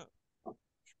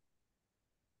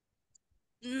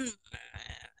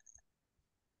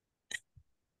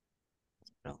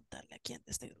 Preguntarle a quién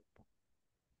de este grupo.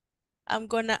 I'm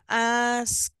gonna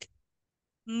ask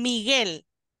Miguel.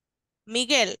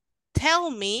 Miguel,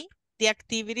 tell me the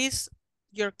activities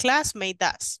your classmate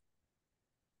does.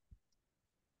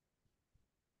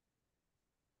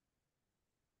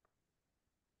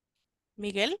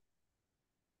 Miguel?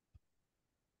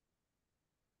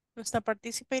 ¿No está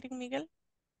participating, Miguel?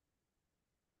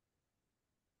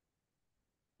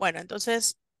 Bueno,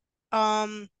 entonces,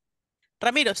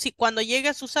 Ramiro, sí, cuando llegue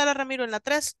a su sala, Ramiro, en la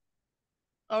 3,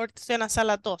 ahorita estoy en la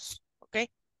sala 2, ¿ok?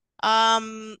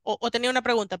 O tenía una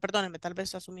pregunta, perdónenme, tal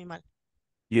vez asumí mal.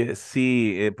 Yes,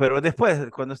 sí, pero después,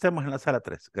 cuando estemos en la sala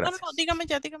 3, No, gracias. dígame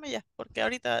ya, porque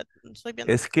ahorita estoy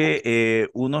viendo. Es que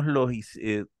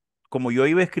como yo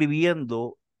iba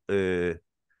escribiendo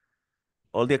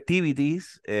all the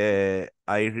activities, I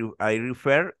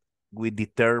refer with the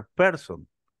third person.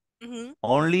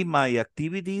 Only my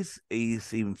activities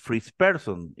is in first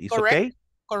person. Is Correct. okay?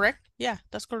 Correct. Yeah,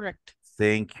 that's correct.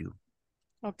 Thank you.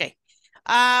 Okay.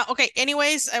 Okay,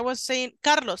 anyways, I was saying,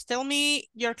 Carlos, tell me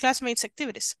your classmates'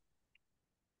 activities.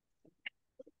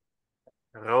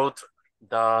 Ruth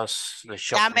does the Ya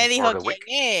shopping me for dijo the quién week.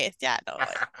 es, ya no.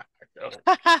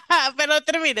 Pero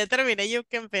termine, you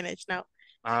can finish now.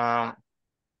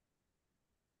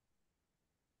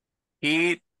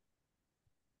 He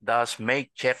does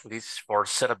make checklists for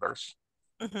servers.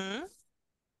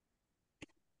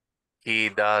 He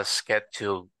does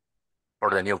schedule for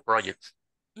the new project.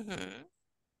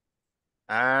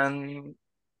 And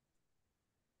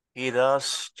he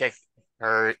does check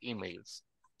her emails.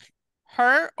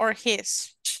 Her or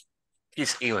his?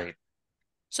 His email.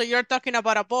 So you're talking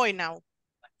about a boy now?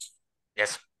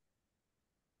 Yes.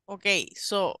 Okay,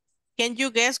 so can you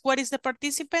guess what is the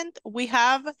participant? We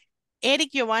have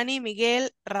Eric, Giovanni, Miguel,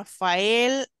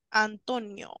 Rafael,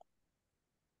 Antonio.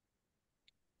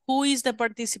 Who is the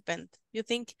participant? You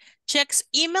think checks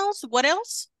emails? What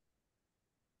else?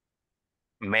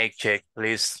 Make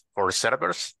checklists for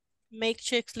servers. Make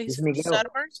checklists It's for Miguel.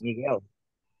 servers. Miguel.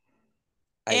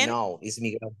 I And know, it's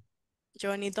Miguel.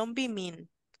 Johnny, don't be mean.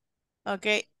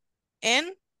 Okay.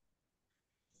 And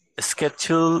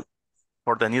Schedule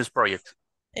for the news project.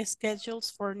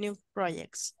 schedules for new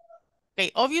projects.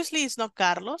 Okay, obviously it's not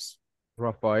Carlos.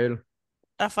 Rafael.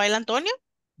 Rafael Antonio?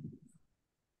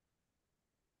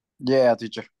 Yeah,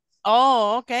 teacher.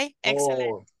 Oh, okay.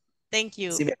 Excellent. Oh, Thank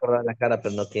you. sí me acordaba la cara,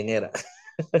 pero no quién era.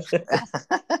 Ya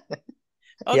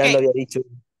Okay. lo había dicho.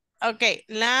 Okay,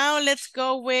 now let's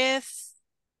go with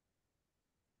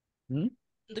 ¿Mm?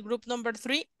 the group number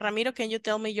 3. Ramiro, can you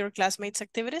tell me your classmates'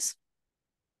 activities?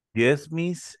 Yes,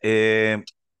 Miss.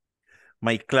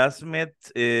 My classmate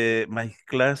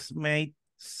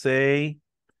say,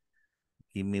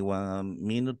 give me 1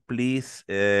 minute, please.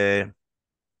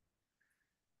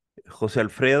 José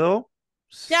Alfredo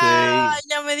say,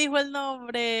 Ya me dijo el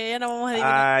nombre. Ya no vamos a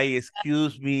adivinar. ay,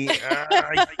 excuse me.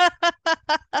 Ay,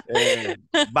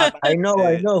 but I know,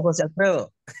 José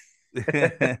Alfredo.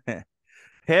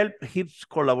 help his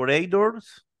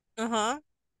collaborators, Uh-huh.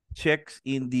 checks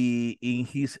in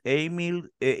his emails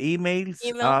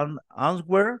Email. and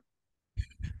answer,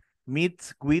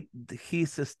 meets with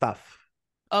his staff.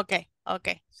 Okay,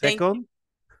 okay. Thank you. Second,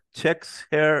 checks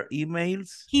her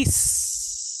emails. His.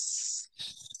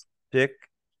 Check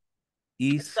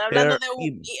is Está hablando her de un,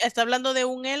 email. ¿está hablando de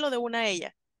un él o de una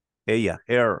ella? Ella,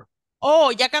 her.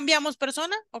 Oh, ya cambiamos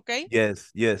persona. Okay.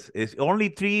 Yes, yes. It's only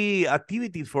 3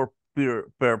 activities for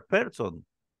per person.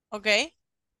 Okay.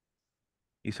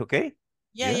 Is okay?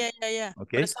 Ya. Yeah. Pero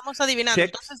Okay. estamos adivinando.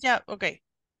 Checks. Entonces ya, okay.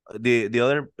 The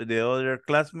other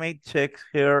classmate checks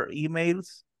her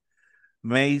emails,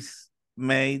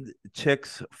 made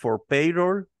checks for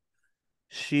payroll.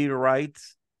 She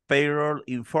writes payroll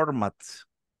in formats.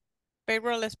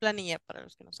 Payroll es planilla para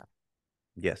los que no saben.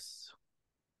 Yes.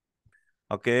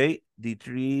 Okay. The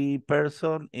 3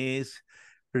 person is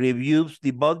reviews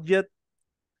the budget,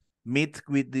 meets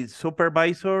with the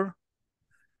supervisor,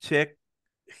 check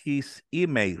his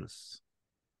emails.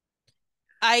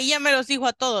 Ahí ya me los dijo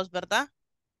a todos, ¿verdad?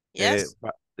 Yes.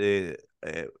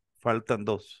 Faltan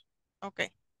 2.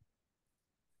 Okay.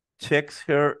 Checks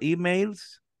her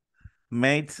emails,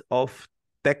 makes of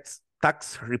tax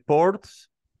reports,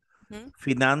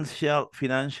 financial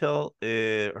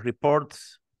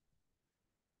reports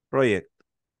project.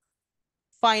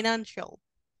 Financial.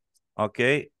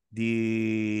 Okay.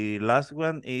 The last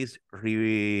one is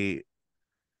reviews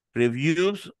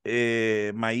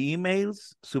my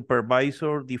emails,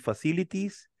 supervisor the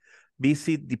facilities,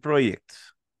 visit the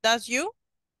projects. That's you?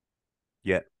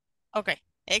 Yeah. Okay.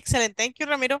 Excellent. Thank you,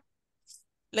 Ramiro.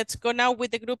 Let's go now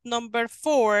with the group number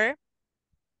 4.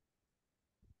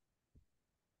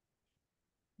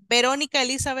 Verónica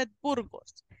Elizabeth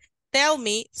Burgos. Tell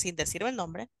me, sin decir el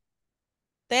nombre,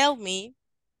 tell me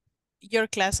your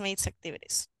classmates'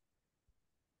 activities.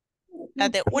 La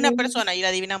de una persona y la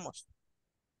adivinamos.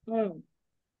 The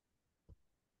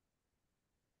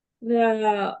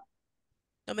No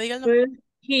me diga el nombre. first,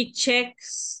 he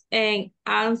checks and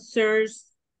answers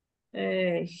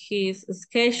his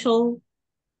schedule.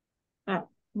 I'm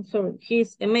sorry,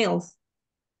 his emails.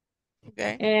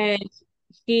 Okay. And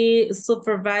he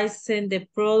supervising the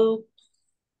product.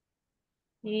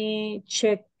 He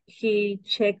checks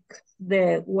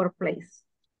the workplace.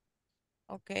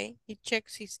 Okay. He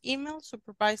checks his email,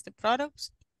 supervises the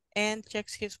products, and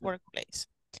checks his workplace.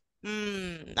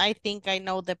 I think I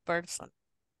know the person.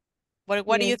 What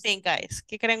do you Yes. think, guys?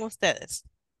 ¿Qué creen ustedes?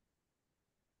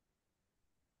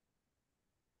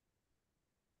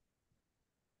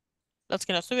 Los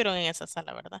que no estuvieron en esa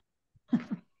sala, ¿verdad?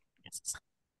 Esa sala.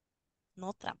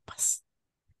 No trampas.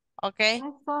 Ok.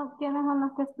 ¿Quiénes son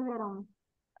los que estuvieron?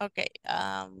 Ok.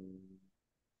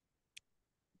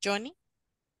 Johnny.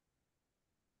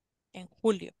 En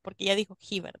julio, porque ya dijo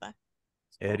he, ¿verdad?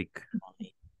 Eric.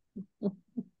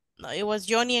 No, it was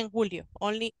Johnny en julio.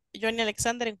 Only Johnny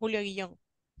Alexander en Julio Guillón.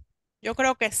 Yo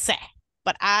creo que sé,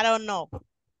 but I don't know.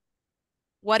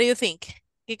 What do you think?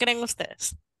 ¿Qué creen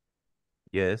ustedes?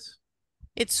 Yes.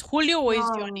 It's Julio or is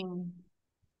Johnny?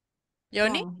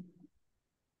 Johnny?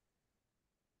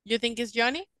 You think it's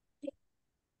Johnny?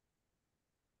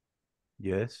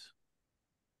 Yes.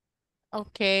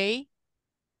 Okay.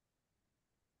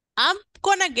 I'm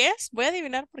gonna guess. Voy a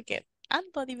adivinar porque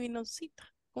ando adivinosita.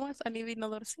 ¿Cómo es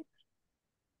adivinadorcita?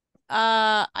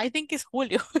 I think it's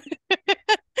Julio.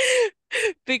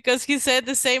 Because he said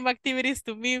the same activities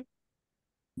to me.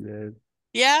 Yes.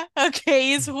 Yeah,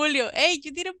 okay, it's Julio. Hey,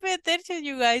 you didn't pay attention,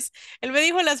 you guys. Él me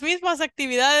dijo las mismas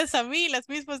actividades a mí, las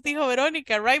mismas dijo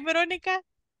Verónica, right, Verónica?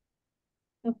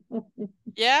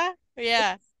 Yeah,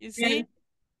 you see?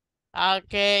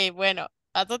 Okay, bueno,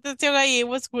 haz atención ahí, it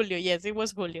was Julio, yes, it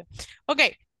was Julio.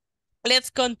 Okay, Let's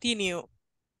continue.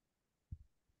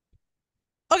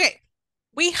 Okay,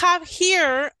 we have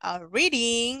here a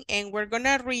reading and we're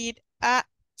gonna read a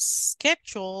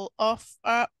schedule of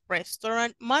a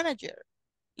restaurant manager.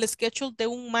 La schedule de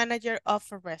un manager of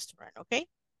a restaurant, okay?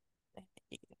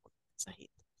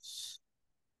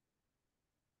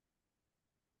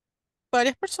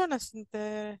 Varias personas sin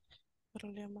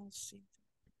problemas. Sí.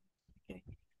 Okay.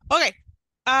 Okay.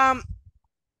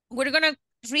 We're gonna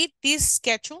read this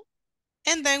schedule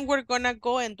and then we're gonna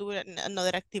go and do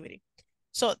another activity.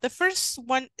 So the first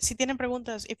one, si tienen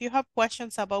preguntas, if you have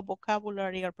questions about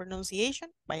vocabulary or pronunciation,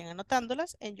 vayan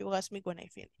anotándolas and you ask me when I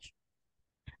finish.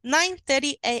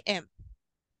 9:30 a.m.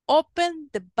 Open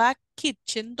the back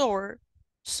kitchen door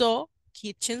so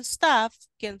kitchen staff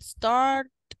can start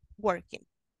working.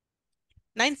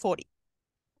 9:40.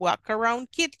 Walk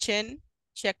around kitchen,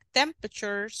 check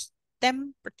temperatures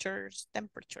in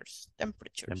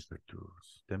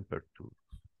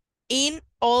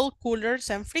all coolers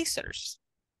and freezers.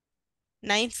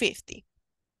 9:50.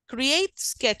 Create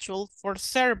schedule for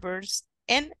servers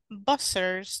and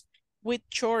bussers with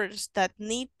chores that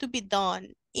need to be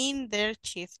done in their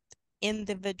shift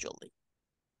individually.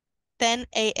 10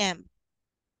 a.m.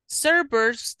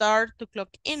 Servers start to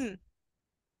clock in.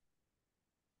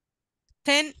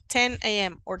 10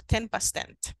 a.m. or 10 past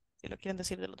 10. Si lo quieren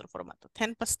decir del otro formato.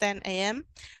 10 past 10 a.m.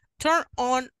 Turn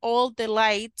on all the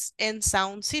lights and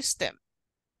sound system.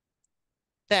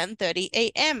 10:30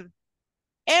 a.m.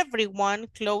 Everyone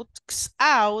clocks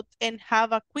out and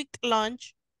have a quick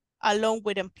lunch along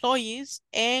with employees,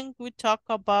 and we talk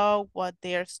about what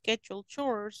their scheduled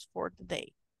chores for the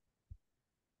day.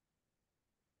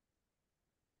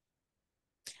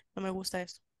 No me gusta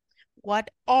eso.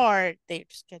 What are their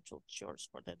scheduled chores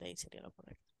for the day? Sería lo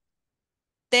correcto.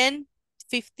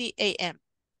 10:50 a.m.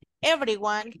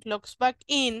 Everyone clocks back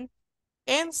in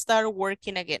and start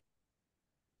working again.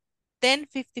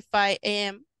 10:55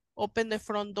 a.m. Open the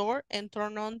front door and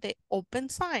turn on the open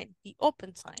sign,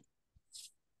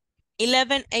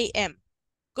 11 a.m.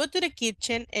 Go to the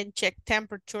kitchen and check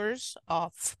temperatures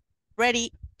of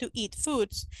ready-to-eat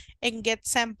foods and get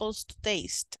samples to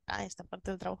taste. Esta parte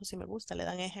del trabajo sí me gusta. Le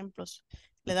dan ejemplos.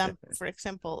 Le dan, for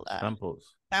example,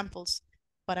 samples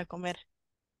para comer.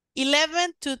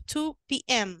 11 to 2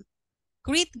 p.m.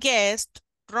 Greet guests,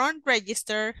 run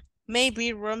register,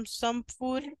 maybe run some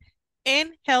food,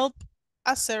 and help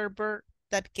a server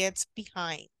that gets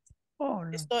behind. Oh,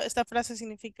 no. Esta frase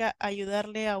significa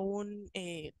ayudarle a un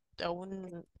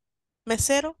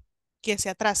mesero que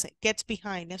se atrase. Gets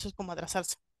behind. Eso es como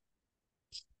atrasarse.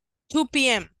 2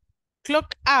 p.m.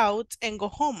 Clock out and go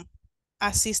home.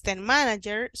 Assistant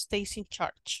manager stays in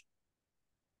charge.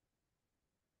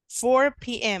 4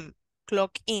 p.m.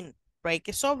 Clock in. Break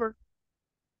is over.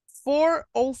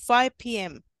 4:05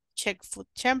 p.m. Check food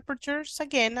temperatures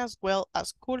again, as well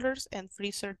as coolers and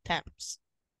freezer temps.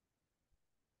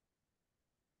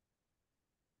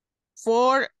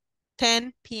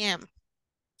 4:10 p.m.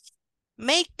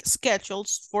 Make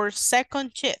schedules for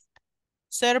second shift.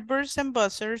 Servers and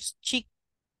bussers,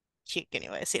 chicken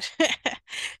iba a decir.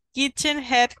 Kitchen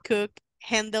head cook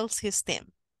handles his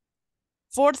team.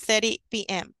 4:30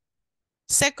 p.m.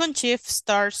 Second shift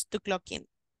starts to clock in.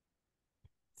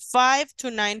 5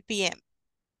 to 9 p.m.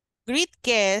 Greet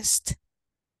guests,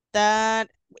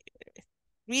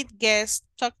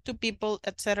 talk to people,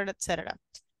 etc., etc.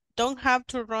 Don't have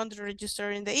to run the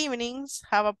register in the evenings.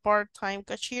 Have a part-time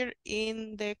cashier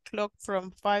in the clock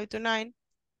from 5 to 9.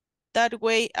 That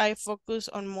way I focus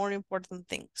on more important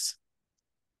things.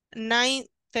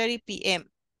 9:30 p.m.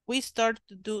 We start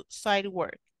to do side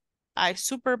work. I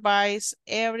supervise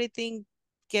everything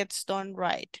gets done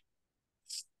right.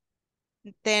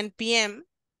 10 p.m.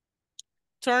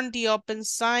 Turn the open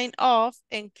sign off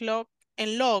and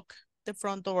lock the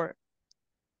front door.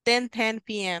 10:10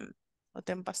 p.m. or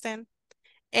 10 past 10.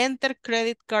 Enter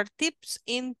credit card tips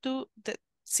into the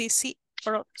CC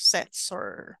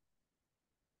processor.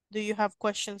 Do you have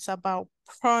questions about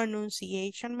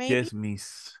pronunciation, maybe? Yes,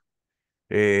 miss.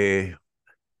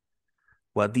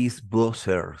 What is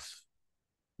buzzers?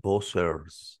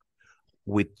 Buzzers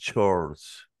with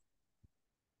chores.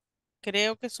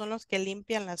 Creo que son los que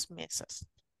limpian las mesas.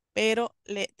 Pero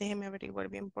déjeme averiguar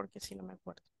bien porque si no me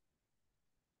acuerdo.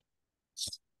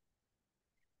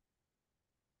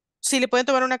 Si le pueden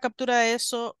tomar una captura de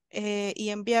eso y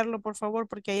enviarlo, por favor,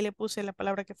 porque ahí le puse la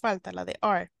palabra que falta, la de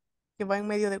are, que va en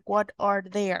medio de what are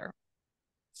there.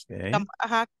 Okay.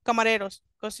 Camareros,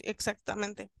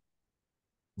 exactamente.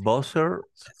 Buzzers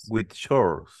with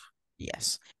chores.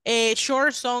 Yes.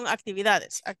 Chores son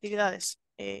actividades.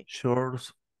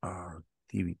 Chores are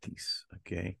activities,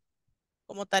 okay.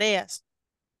 como tareas.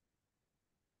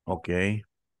 Okay.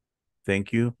 Thank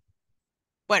you.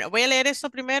 Bueno, voy a leer esto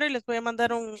primero y les voy a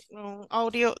mandar un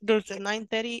audio desde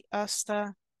 9:30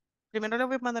 hasta... Primero les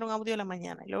voy a mandar un audio de la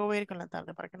mañana y luego voy a ir con la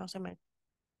tarde para que no se me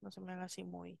haga así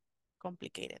muy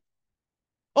complicated.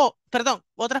 Oh, perdón,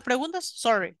 ¿otras preguntas?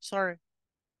 Sorry.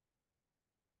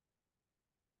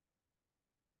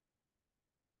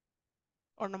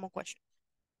 Or no more questions.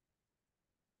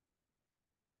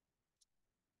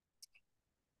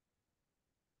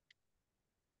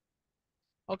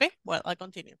 Okay, well, I'll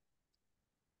continue.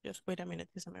 Just wait a minute,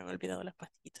 que se me han olvidado las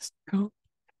pastillitas.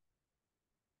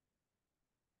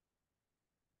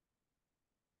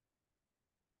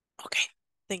 Okay,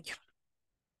 thank you.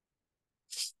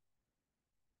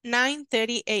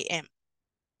 9:30 a.m.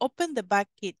 Open the back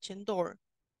kitchen door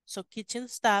so kitchen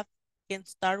staff can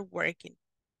start working.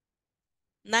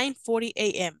 9:40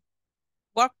 a.m.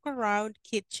 Walk around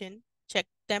kitchen, check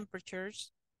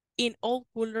temperatures in all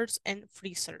coolers and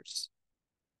freezers.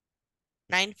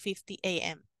 9:50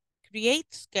 a.m.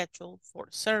 Create schedule for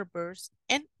servers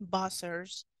and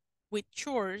buzzers with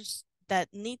chores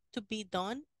that need to be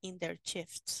done in their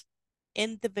shifts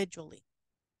individually.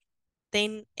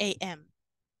 10 a.m.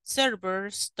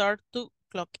 Servers start to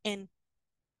clock in.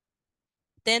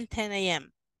 10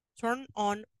 a.m. Turn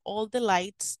on all the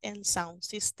lights and sound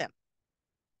system.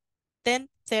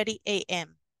 10:30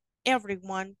 a.m.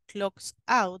 Everyone clocks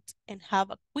out and have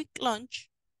a quick lunch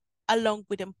along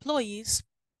with employees,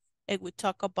 and we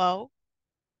talk about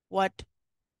what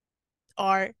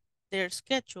are their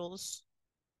scheduled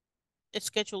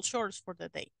chores for the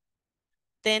day.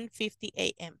 10:50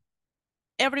 a.m.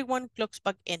 Everyone clocks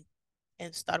back in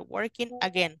and start working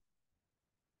again.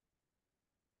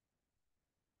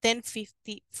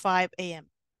 10:55 a.m.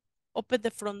 Open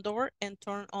the front door and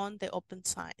turn on the open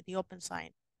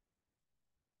sign.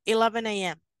 11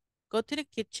 a.m. Go to the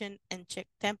kitchen and check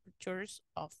temperatures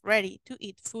of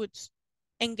ready-to-eat foods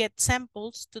and get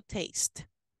samples to taste.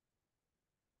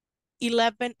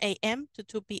 11 a.m. to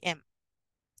 2 p.m.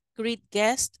 Greet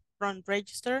guests, run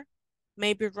register,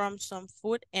 maybe run some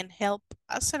food and help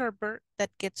a server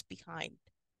that gets behind.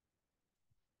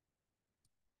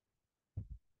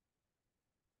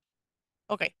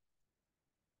 Ok.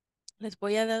 Les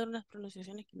voy a dar unas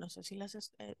pronunciaciones que no sé si las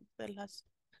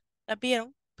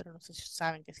vieron, pero no sé si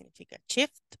saben qué significa.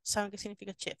 Shift, ¿saben qué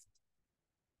significa shift?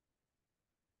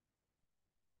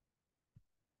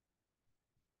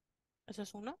 ¿Eso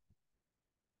es uno?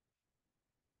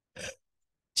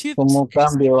 Shift Como es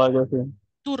cambio o algo así.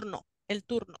 turno, el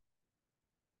turno.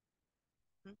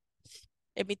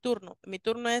 En mi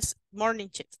turno es morning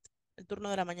shift, el turno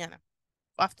de la mañana.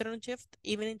 Afternoon shift,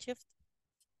 evening shift.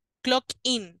 Clock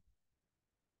in.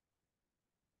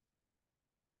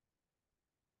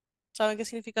 ¿Saben qué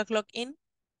significa clock in?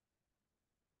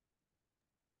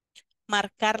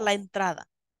 Marcar la entrada.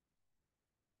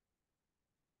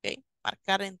 ¿Ok?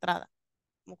 Marcar entrada.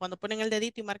 Como cuando ponen el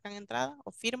dedito y marcan entrada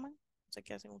o firman. No sé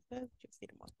qué hacen ustedes. Yo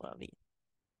firmo todavía.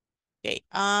 Ok.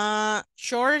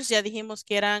 Chores, ya dijimos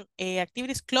que eran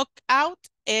activities. Clock out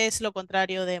es lo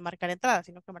contrario de marcar entrada,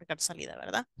 sino que marcar salida,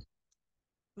 ¿verdad?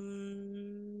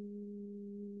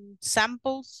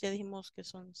 Samples, ya dijimos que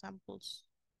son samples.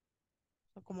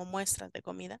 Son como muestras de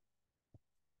comida.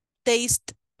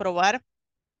 Taste, probar.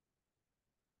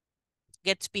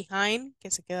 Gets behind, que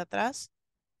se queda atrás.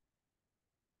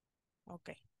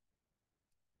 Ok.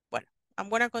 Bueno, I'm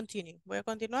gonna continue. Voy a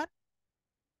continuar.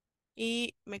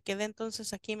 Y me quedé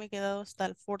entonces aquí, me he quedado hasta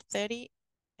el 4:30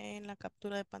 en la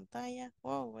captura de pantalla.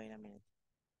 Oh, wait a minute.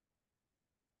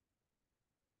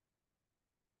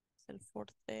 Es el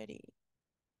 4:30.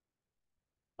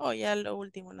 Oh, ya lo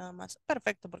último nada más.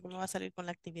 Perfecto, porque me va a salir con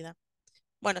la actividad.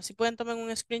 Bueno, si pueden tomar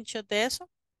un screenshot de eso.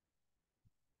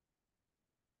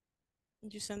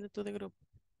 You send it to the group.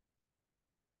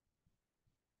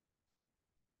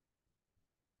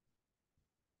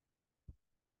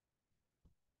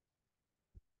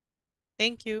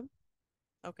 Thank you.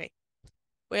 Ok.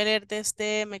 Voy a leer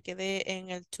desde, me quedé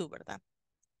en el 2, ¿verdad?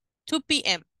 2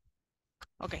 p.m.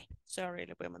 Ok, sorry,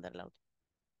 le voy a mandar el audio.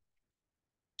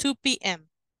 2 p.m.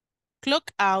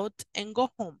 Clock out and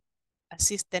go home.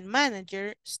 Assistant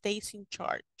manager stays in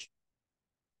charge.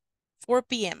 4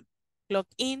 p.m. Clock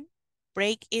in.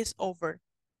 Break is over.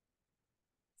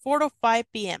 4:05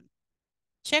 p.m.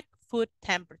 Check food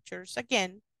temperatures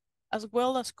again, as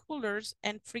well as coolers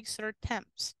and freezer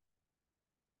temps.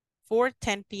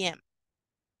 4:10 p.m.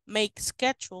 Make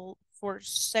schedule for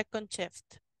second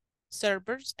shift.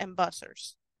 Servers and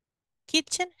buzzers.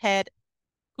 Kitchen head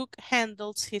cook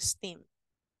handles his team.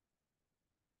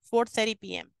 4:30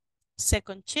 p.m.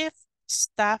 Second shift,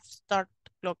 staff start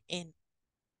to clock in.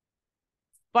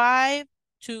 5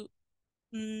 to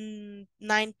 9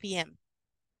 p.m.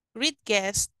 Greet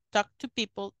guests, talk to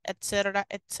people, etc.,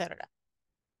 etc.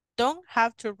 Don't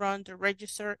have to run the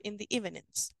register in the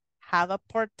evenings. Have a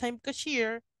part-time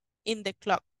cashier in the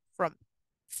clock from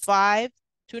 5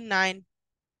 to 9.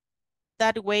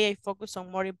 That way I focus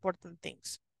on more important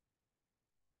things.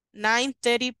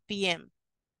 9:30 p.m.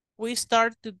 We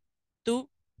start to do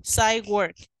side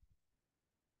work.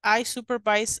 I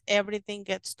supervise everything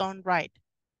gets done right.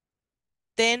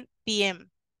 10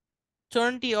 p.m.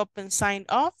 Turn the open sign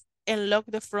off and lock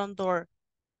the front door.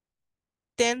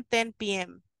 10:10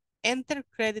 p.m. Enter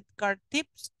credit card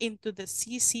tips into the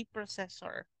CC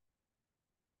processor.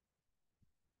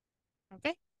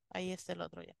 Ok, ahí está el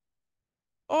otro ya.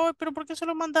 Oh, pero ¿por qué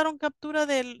solo mandaron captura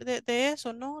de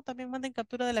eso? No, también manden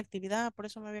captura de la actividad, por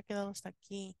eso me había quedado hasta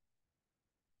aquí.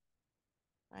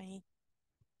 Ahí.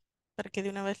 Para que de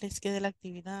una vez les quede la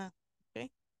actividad. Ok.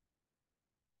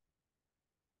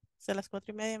 Hasta las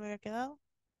 4:30 me había quedado.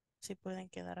 Sí pueden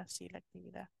quedar así la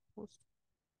actividad. Justo.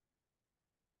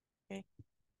 Ok.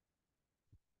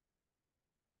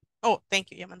 Oh, thank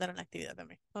you. Ya mandaron la actividad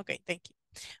también. Ok, thank you.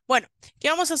 Bueno, ¿qué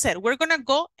vamos a hacer? We're gonna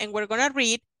go and we're gonna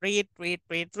read,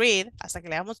 hasta que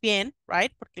leamos bien,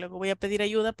 right? Porque luego voy a pedir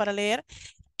ayuda para leer.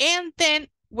 And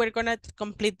then we're gonna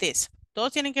complete this.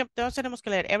 Todos tenemos que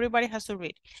leer. Everybody has to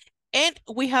read. And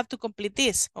we have to complete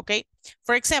this, okay?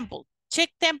 For example,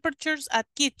 check temperatures at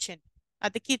the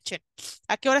kitchen.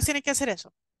 ¿A qué horas tiene que hacer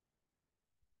eso?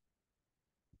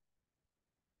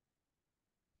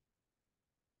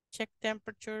 Check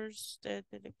temperatures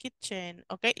the kitchen.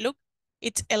 Okay, look,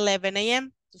 it's 11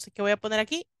 a.m. Entonces, ¿qué voy a poner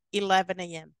aquí? 11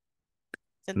 a.m.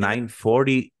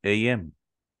 9:40 a.m.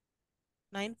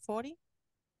 9:40,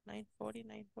 9:40,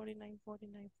 9:40, 9:40,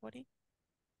 9:40.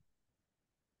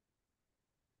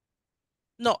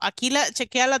 No, aquí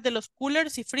chequea las de los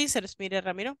coolers y freezers, mire,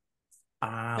 Ramiro.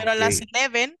 Pero a las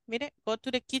 11, mire, go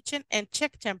to the kitchen and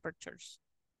check temperatures.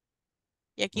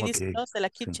 Y aquí dice los de la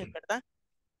kitchen, ¿verdad?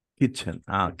 Kitchen.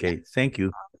 Okay. Thank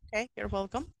you. Okay, you're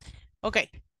welcome. Okay.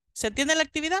 ¿Se entiende la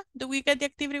actividad? Do we get the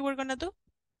activity we're gonna do?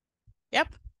 Yep.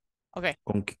 Okay.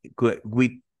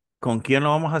 ¿Con quién lo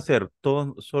vamos a hacer?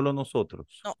 ¿Todos, solo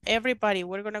nosotros? No, everybody.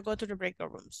 We're gonna go to the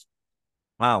breakout rooms.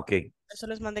 Ok. Eso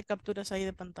les mandé capturas ahí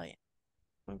de pantalla.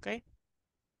 Okay.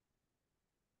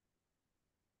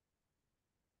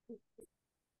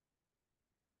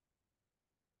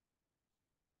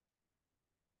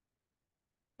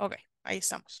 Okay, ahí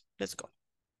estamos. Let's go.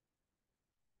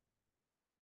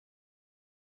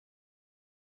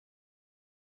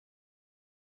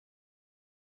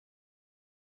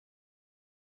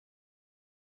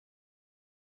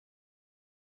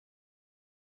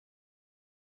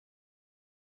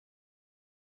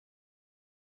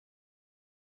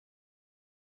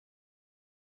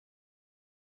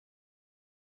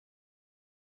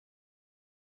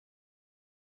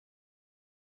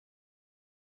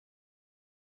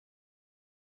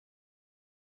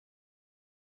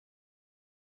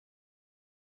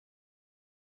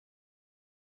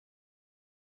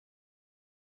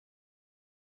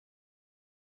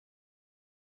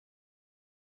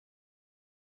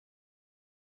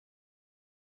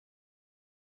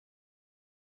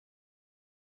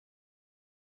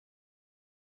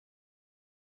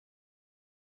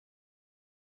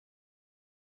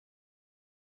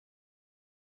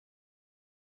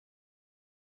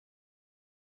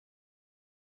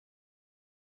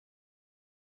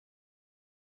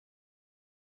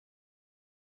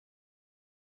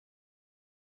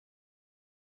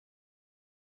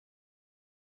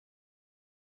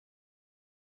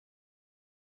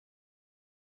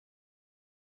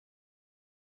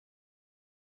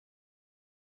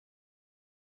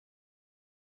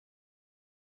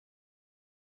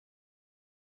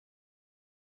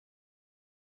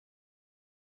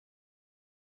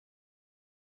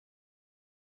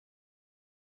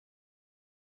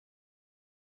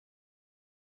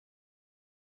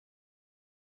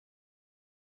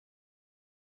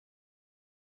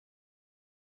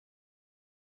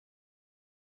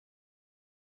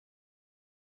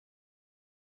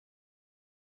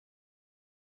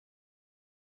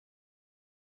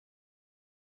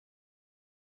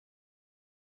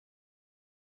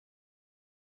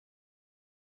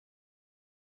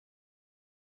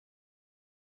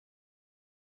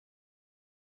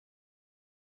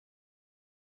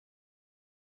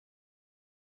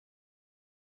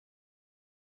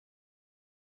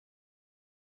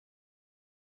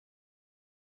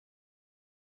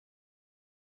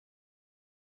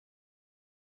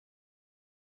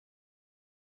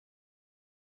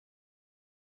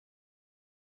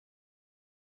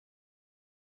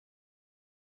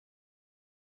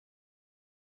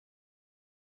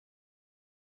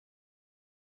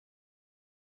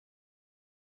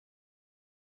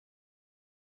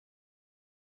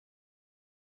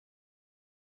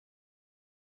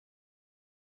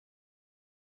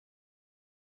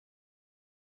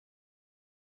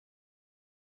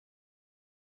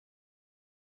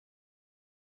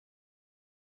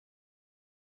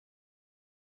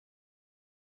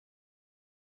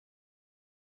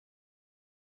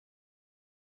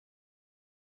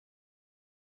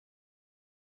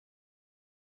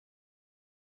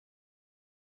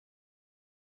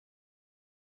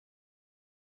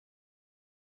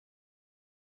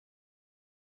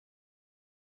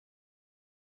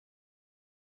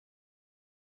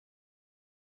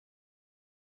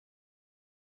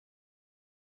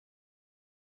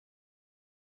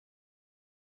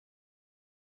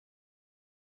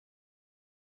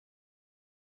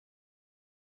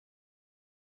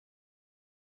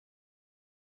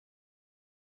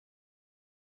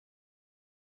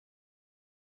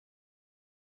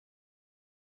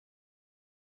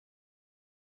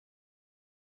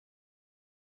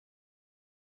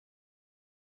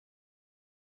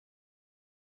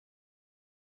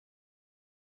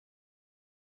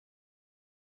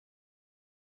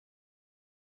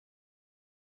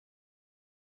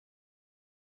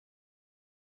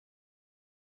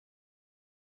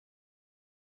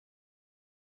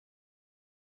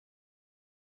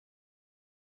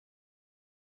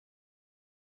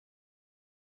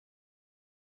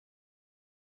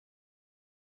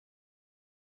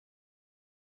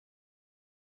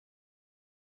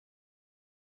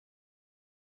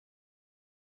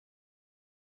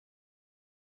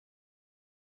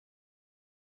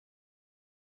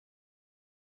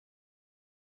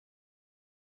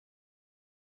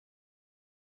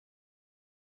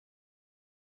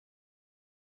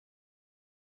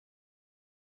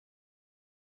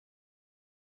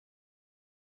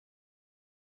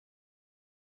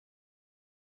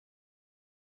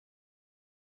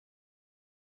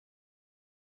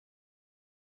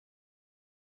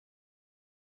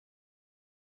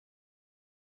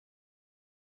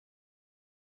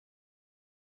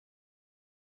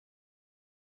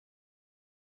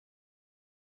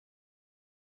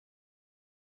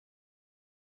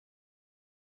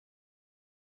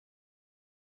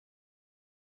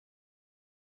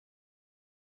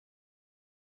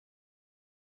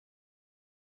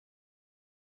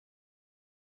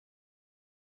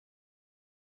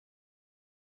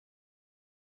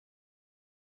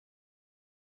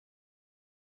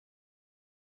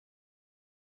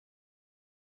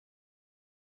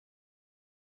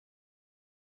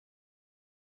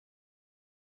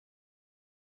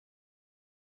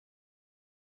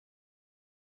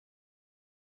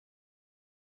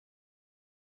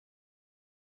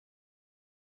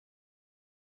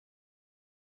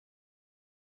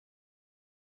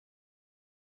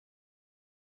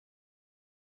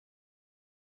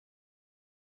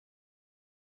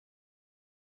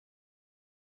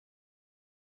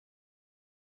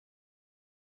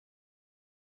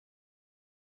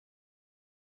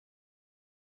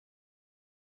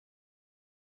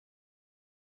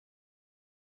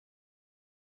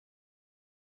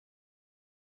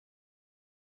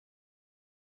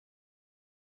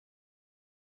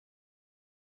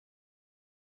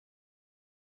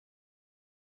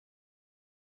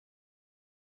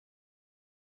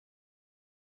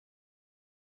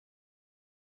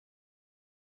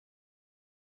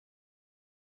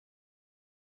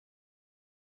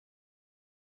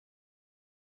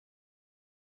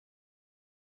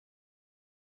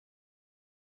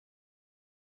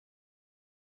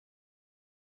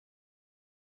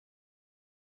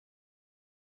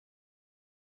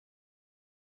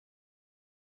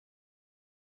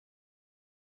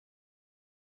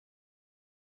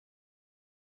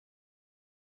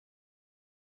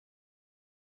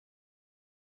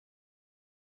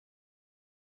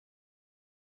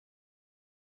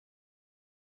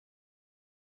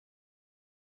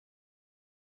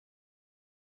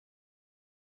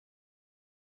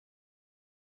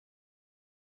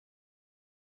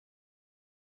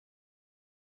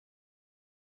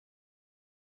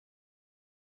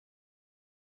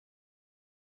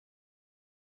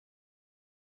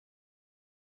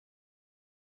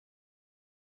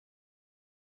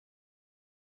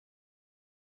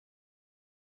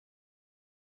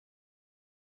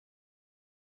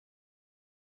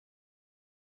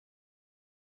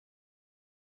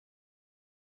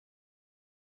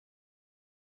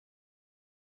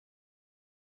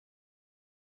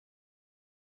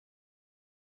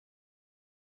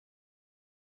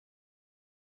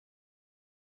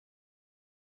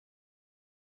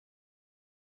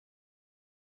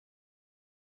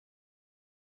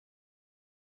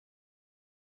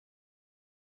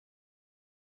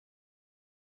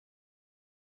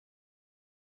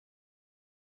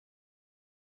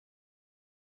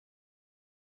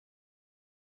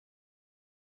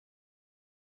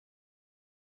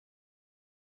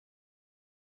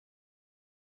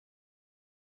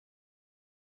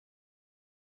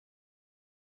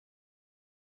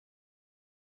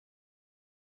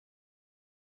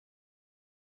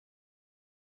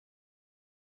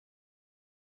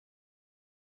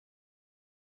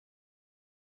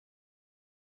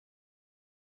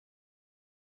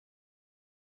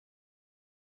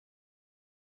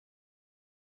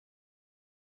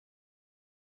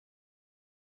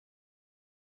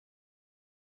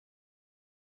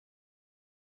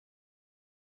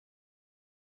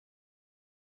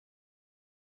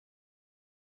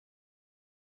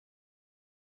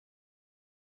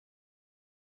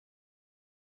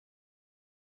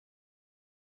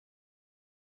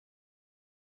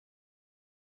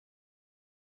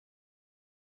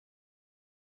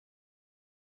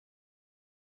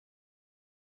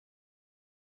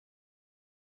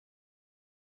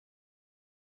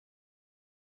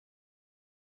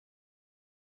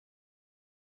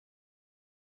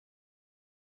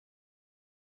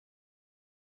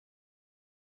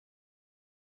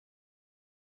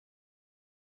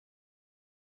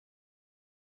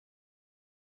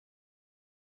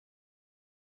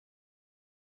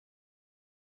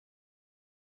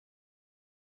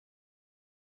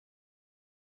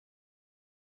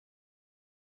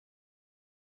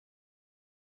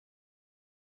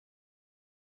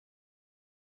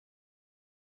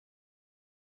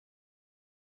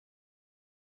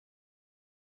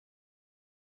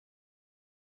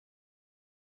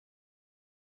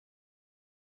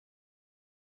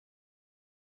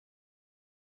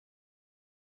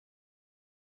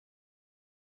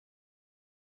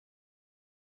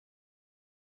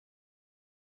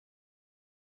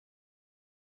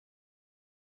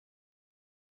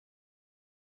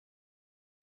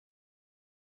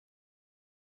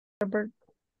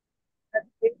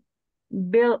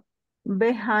 Bill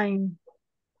behind.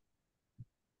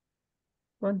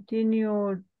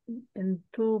 Continue in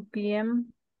 2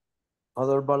 p.m.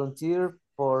 Other volunteer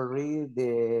for read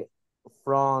the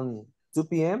from 2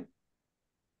 p.m.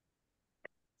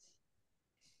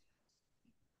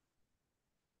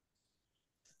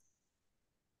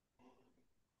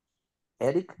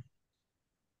 Eric,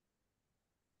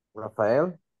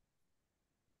 Rafael,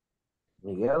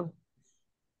 Miguel.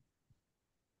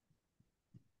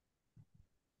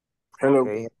 Hello.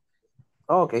 Okay.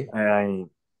 Oh, okay. I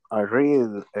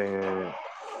read 2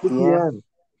 PM.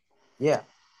 Yeah.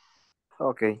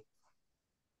 Okay.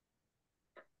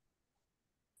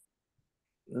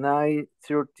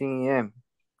 9:30 a.m.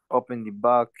 Open the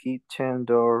back kitchen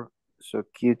door so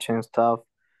kitchen staff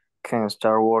can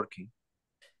start working.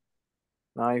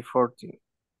 9:40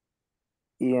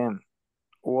 a.m.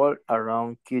 Walk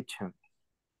around kitchen.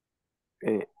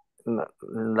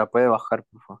 La puede bajar,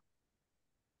 por favor.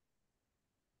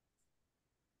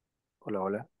 Hola,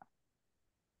 hola.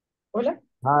 Hola.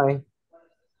 Hi.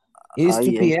 It's 2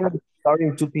 Ahí, p.m.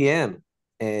 Starting 2 p.m.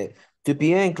 2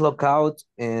 p.m. clock out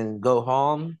and go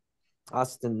home.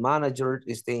 Assistant manager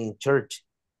stay in church.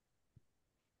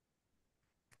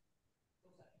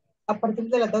 A partir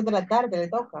de las 2 de la tarde le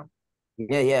toca.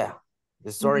 Yeah.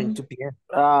 It's starting 2 p.m.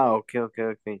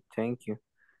 Okay. Thank you.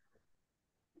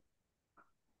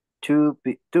 2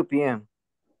 p.m.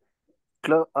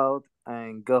 Clock out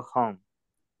and go home.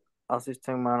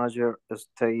 Assistant manager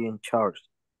stay in charge.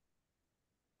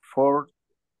 4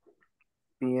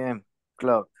 p.m.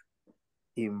 Clock.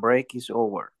 In break is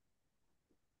over.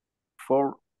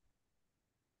 4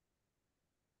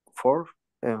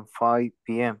 and 5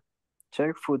 p.m.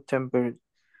 Check food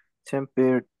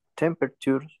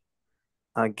temperatures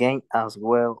again as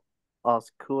well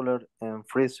as cooler and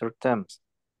freezer temps.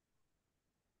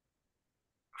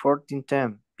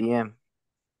 14:10 p.m.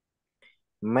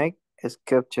 Make a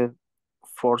schedule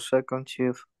for second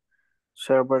shift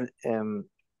server and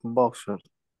boxers.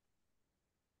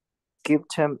 Keep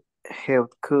them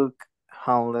help cook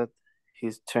handled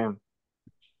his term.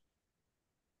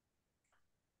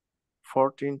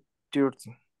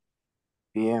 14:30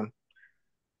 p.m.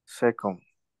 Second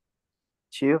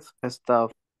shift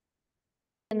staff.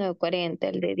 9:40,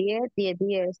 el de 10, 10,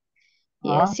 10. Y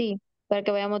Ah. así, para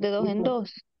que vayamos de 2 en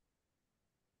 2.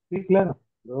 Sí, claro.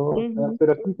 Ujú.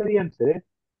 Pero aquí serían 3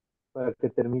 para que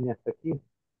termine hasta aquí.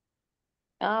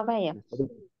 Ah, vaya.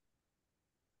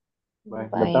 Bueno,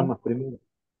 Vaya. las damas primero.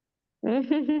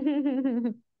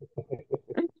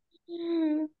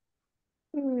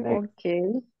 Next. Ok.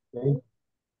 Okay.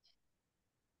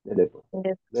 Dele, pues.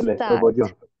 Let's Dele, después start. voy yo.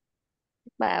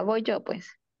 Va, voy yo pues.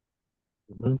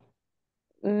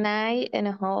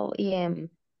 9:30 a.m.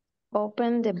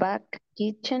 Open the back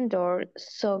kitchen door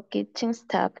so kitchen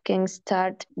staff can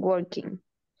start working.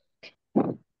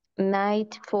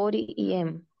 9:40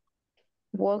 a.m.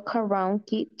 Walk around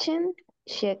kitchen,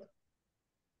 check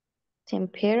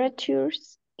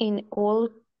temperatures in all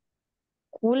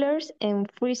coolers and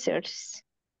freezers.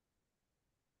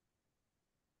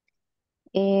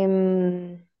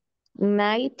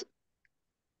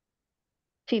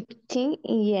 9:50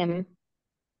 a.m.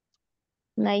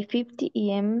 9:50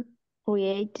 a.m.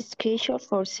 Create a schedule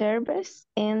for servers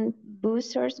and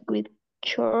boosters with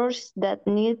chores that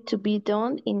need to be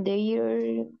done in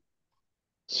their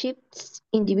shifts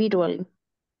individually.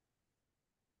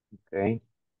 Okay.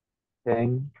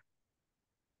 10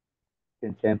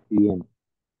 p.m.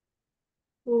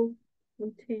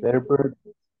 Server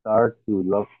start to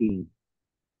log in.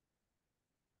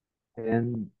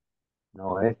 10,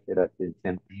 no, este era 10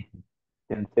 p.m.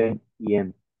 10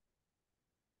 p.m.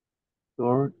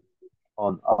 Turn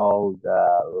on all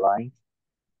the lights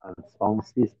and sound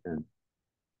system.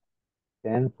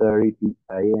 10:30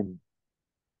 a.m.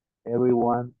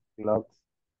 Everyone clocks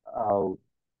out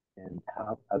and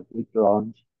have a quick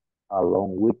lunch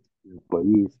along with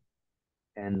employees,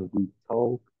 and we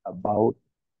talk about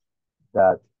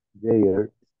that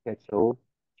their schedule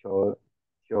chores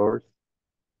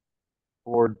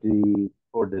for the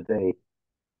day.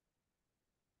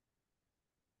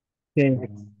 Okay.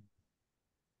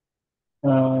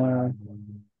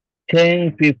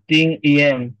 10:15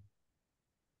 a.m.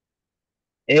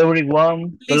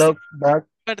 Everyone Listo. clocks back.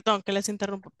 Perdón que les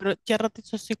interrumpo, pero ya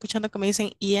ratito estoy escuchando que me dicen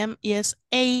EM y es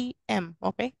AM,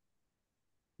 ¿ok?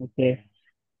 Okay.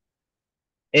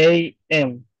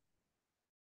 A.m.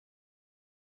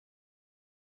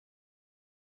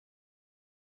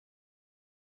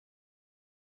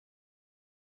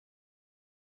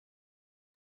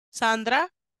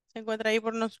 Sandra, ¿se encuentra ahí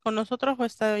con nosotros o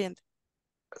está de oyente?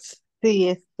 Sí,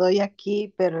 estoy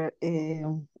aquí, pero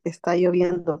está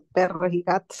lloviendo perros y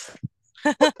gatos.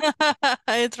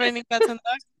 It's raining cats and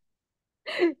dogs.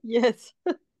 Yes.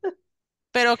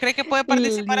 ¿Pero cree que puede Y el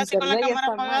participar así con la internet ya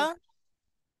cámara está mal. apagada?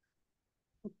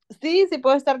 Sí, sí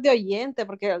puedo estar de oyente,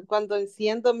 porque cuando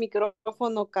enciendo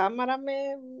micrófono, cámara,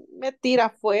 me tira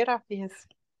afuera, fíjese.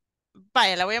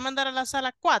 Vaya, la voy a mandar a la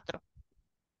sala 4.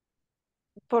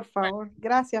 Por favor,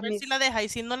 gracias, A ver si la Miss. deja. Y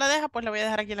si no la deja, pues la voy a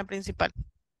dejar aquí en la principal.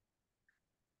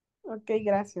 Ok,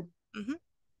 gracias. Ujú.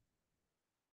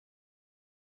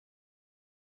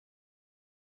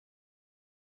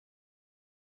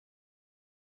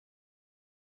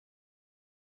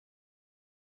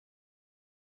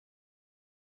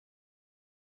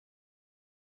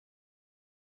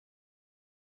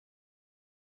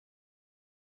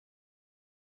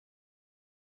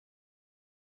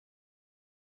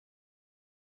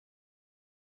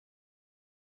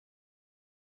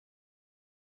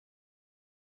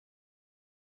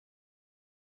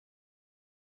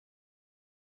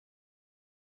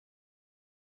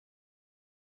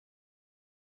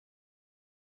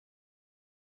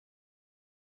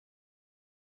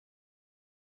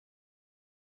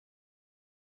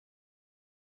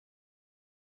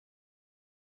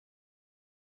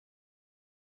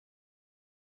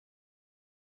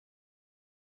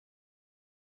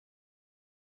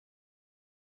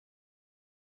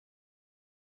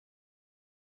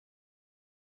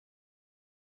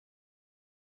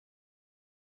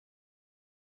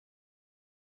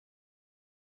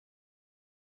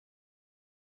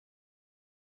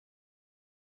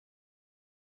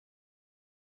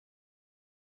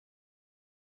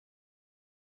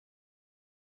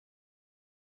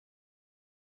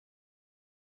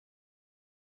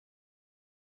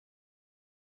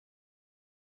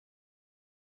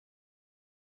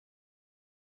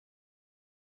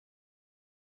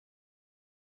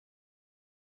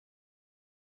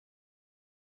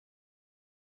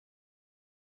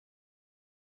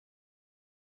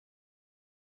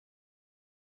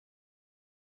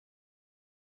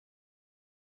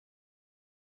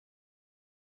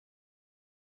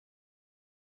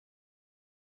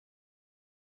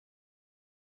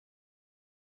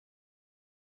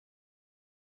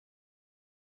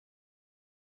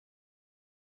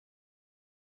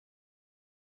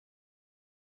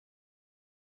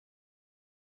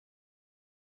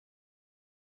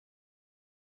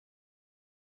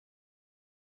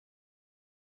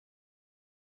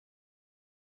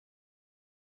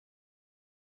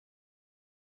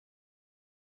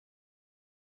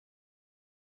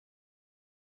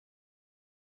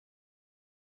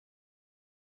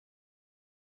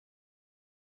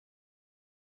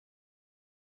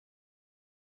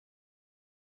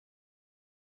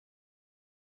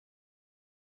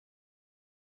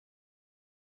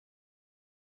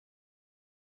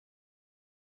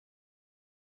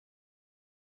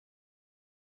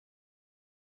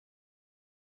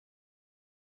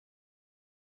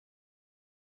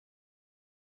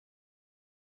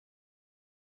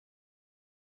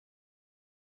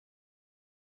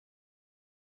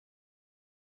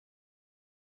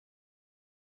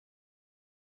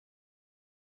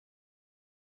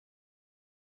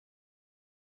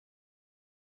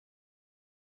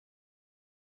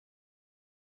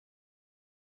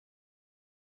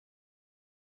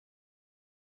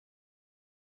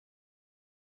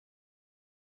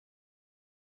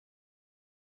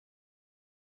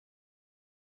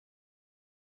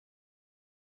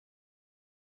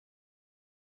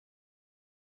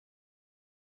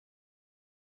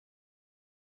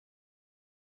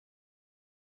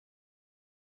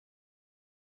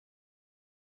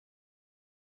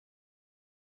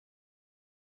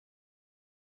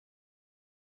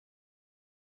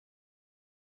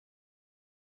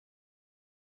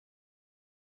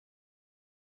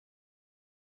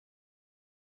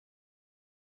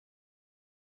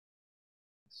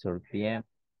 PM.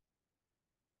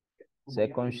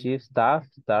 Second shift staff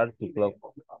start to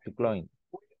clone.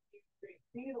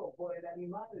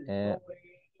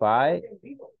 5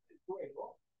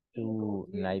 to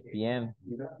 9 p.m.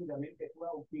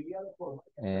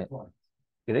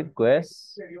 Great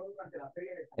West.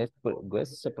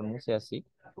 West se pronuncia así.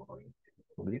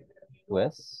 Great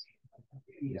West.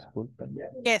 Disculpen.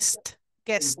 Guest.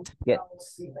 Guest.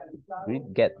 Gets. Great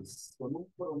gets.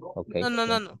 Okay.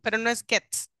 No. Pero no es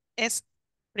gets. Es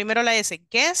primero la S.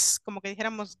 Guess, como que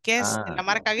dijéramos guest de la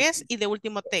marca Guess. Y de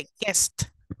último T. Guest.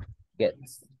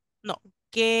 Gets. No.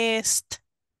 Guest.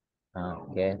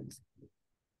 Gets.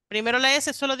 Primero la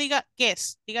S, solo diga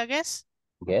guess. Diga guess.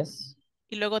 Guess.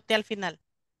 Y luego T al final.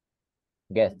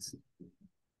 Gets.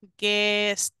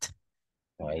 Guest.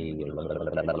 Ahí,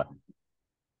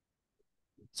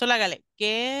 Solo hágale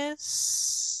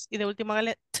guess y de último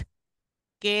hágale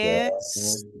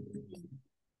Guess.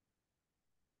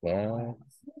 guess. Guess.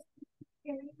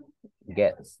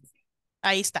 Guess.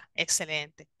 Ahí está,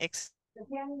 excelente.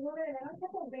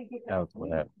 Oh,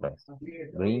 pues.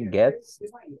 Green gets.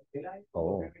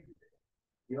 Oh.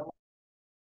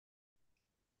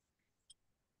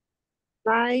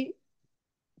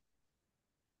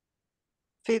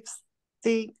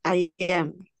 9:50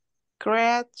 a.m.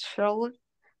 Create schedule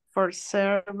for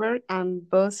server and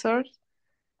buzzers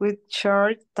with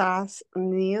short tasks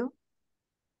need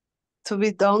to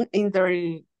be done in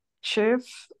their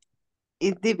shift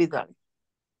individually.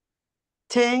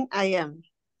 10 a.m.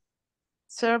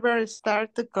 Server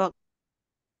start to clock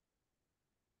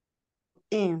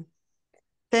in.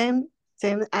 10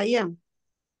 a.m.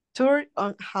 Tour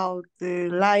on how the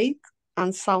light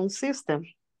and sound system.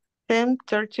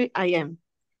 10:30 a.m.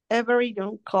 Every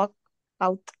young clock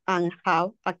out and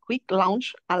have a quick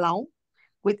lunch alone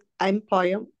with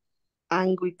employee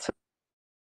and with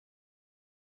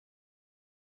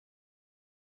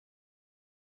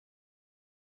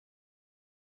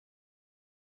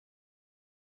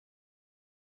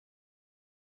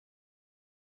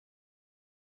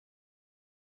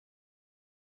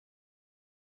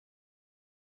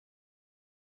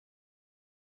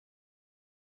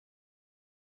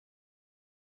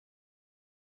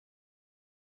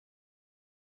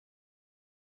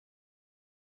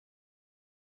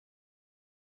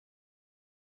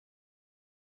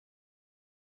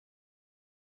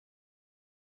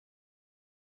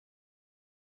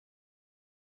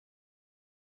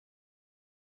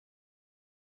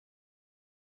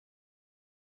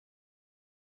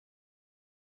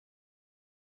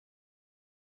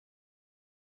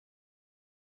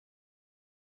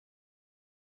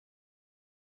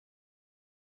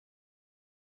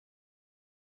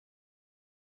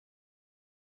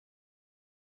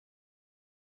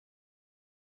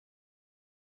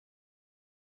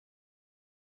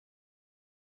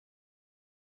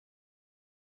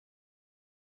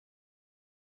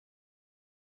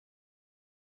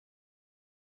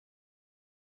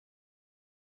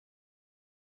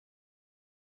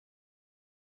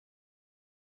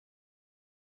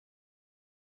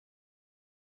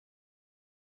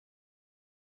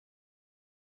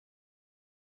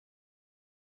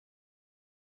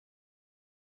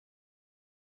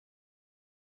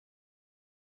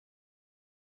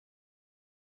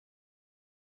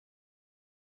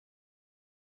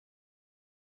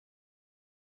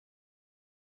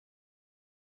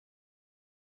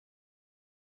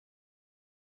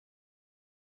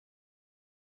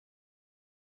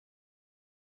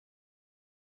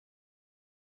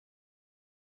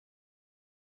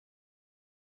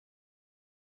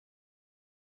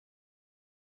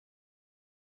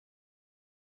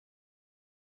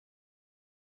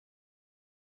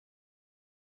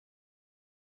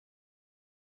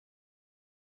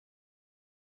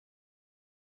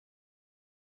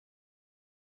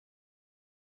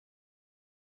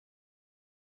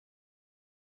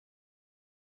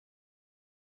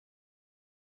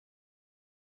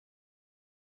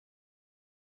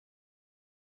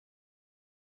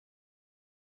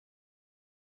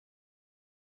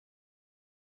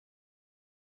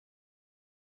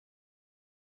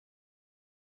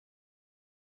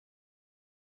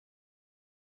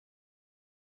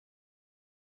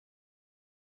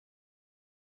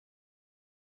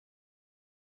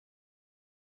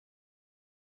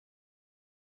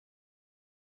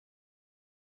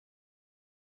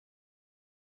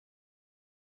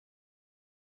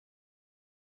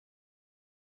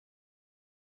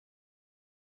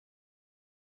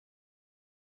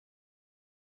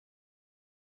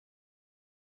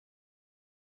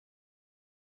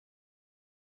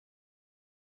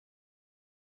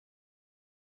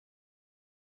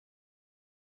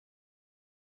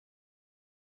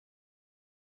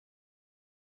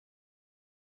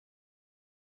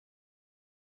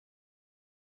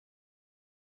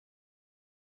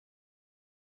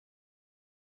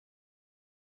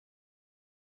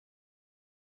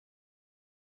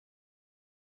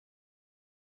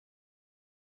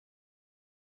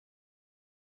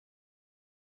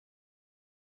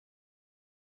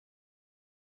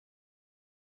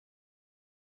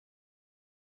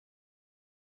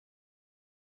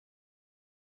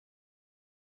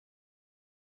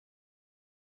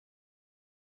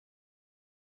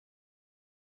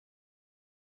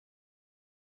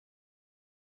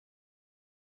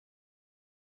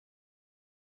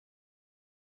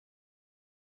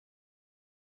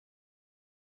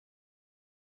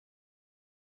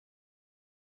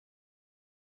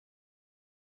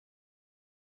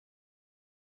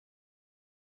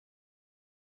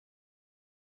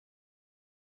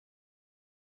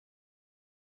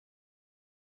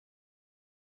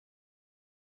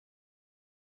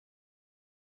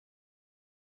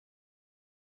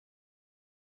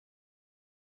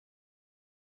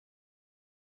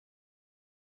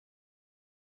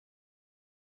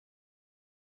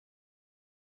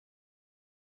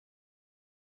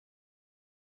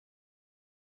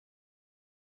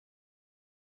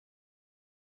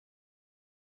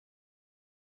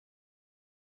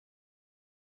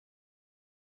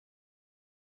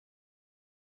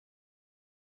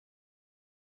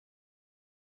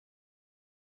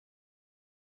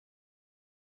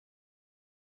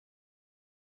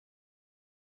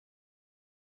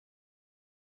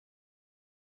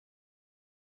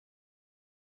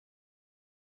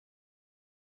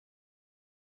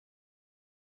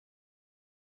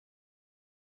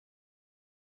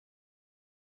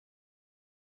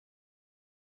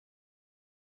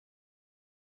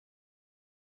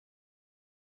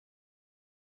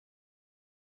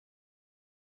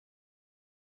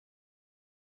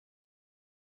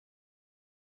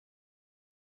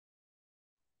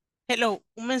Hello,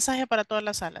 un mensaje para todas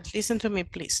las salas. Listen to me,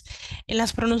 please. En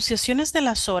las pronunciaciones de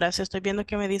las horas estoy viendo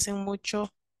que me dicen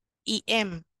mucho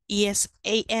EM y es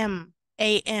AM,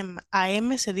 AM.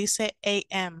 AM se dice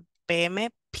AM, PM,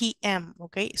 PM,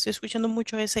 ¿ok? Estoy escuchando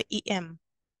mucho ese EM.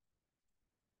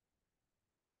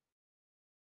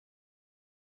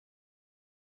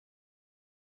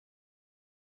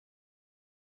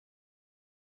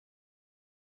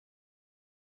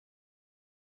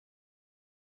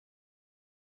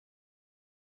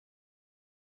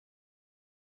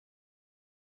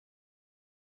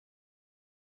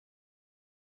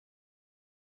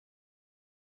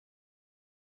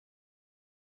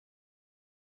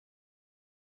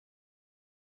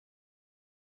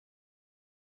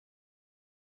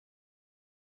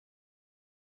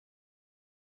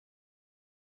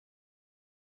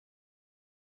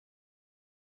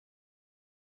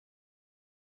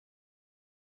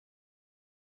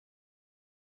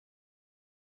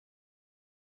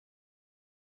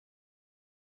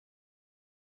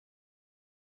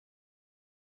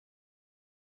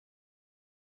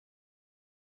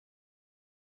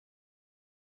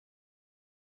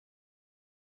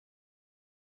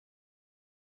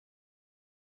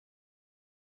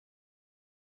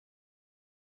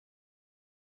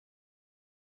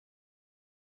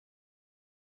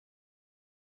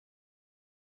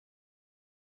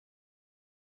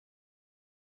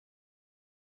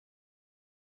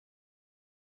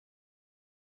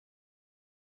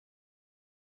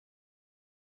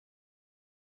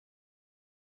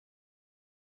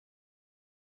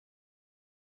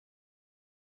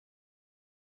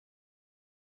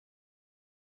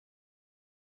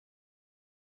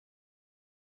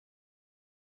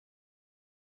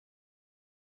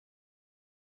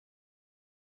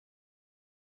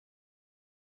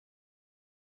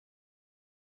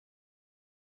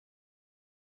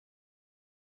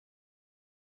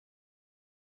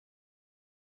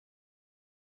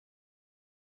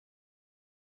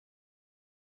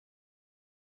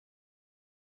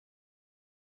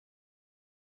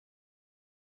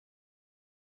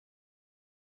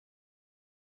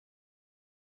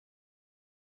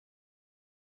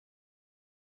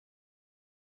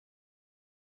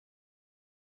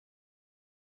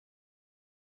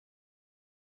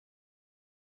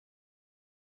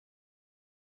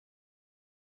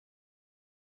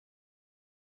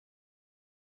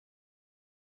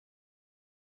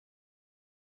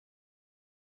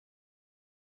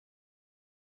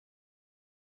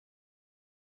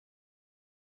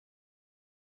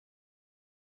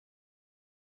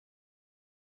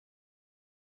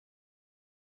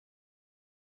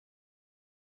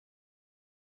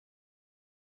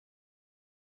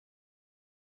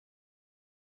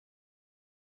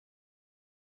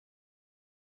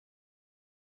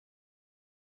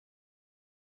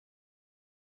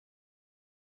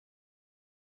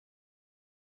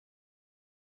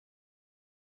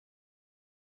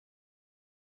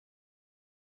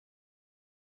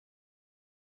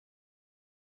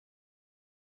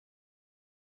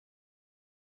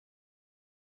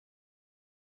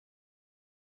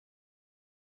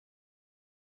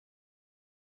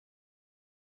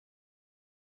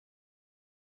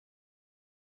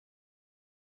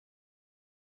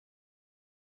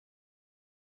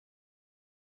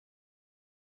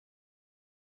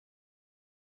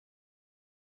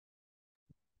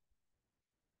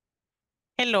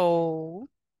 Hello.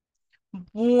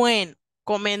 Bueno,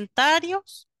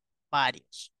 comentarios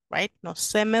varios, right? No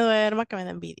se me duerma que me da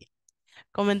envidia.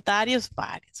 Comentarios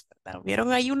varios, ¿verdad?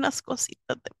 Vieron ahí unas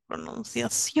cositas de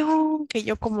pronunciación que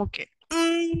yo como que,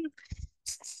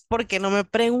 ¿por qué no me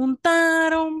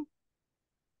preguntaron?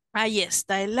 Ahí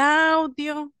está el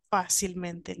audio,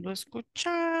 fácilmente lo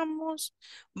escuchamos,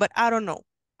 but I don't know.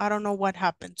 I don't know what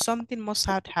happened. Something must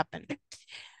have happened.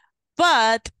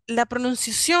 But la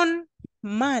pronunciación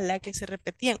mala que se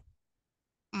repetía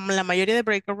en la mayoría de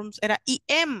breakout rooms era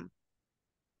EM.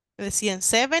 Decían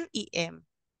 7 AM,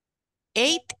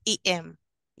 8 AM.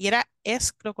 Y era,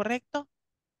 es lo correcto,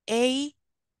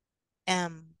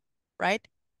 AM, right?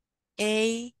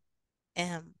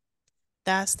 AM.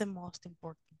 That's the most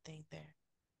important thing there.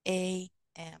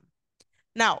 AM.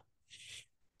 Now,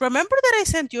 remember that I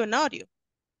sent you an audio.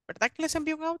 ¿Verdad que les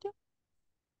envié un audio?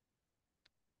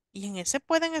 Y en ese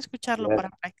pueden escucharlo Yes. para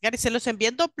practicar. Y se los envié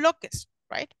en 2 bloques,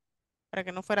 right? Para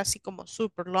que no fuera así como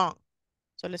super long.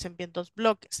 Solo les envié en 2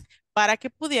 bloques para que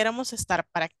pudiéramos estar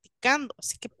practicando.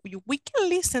 Así que we can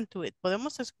listen to it.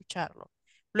 Podemos escucharlo.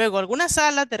 Luego, algunas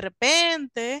salas de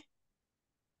repente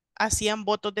hacían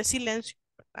votos de silencio,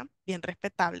 ¿verdad? Bien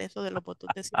respetable eso de los votos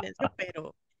de silencio,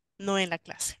 pero no en la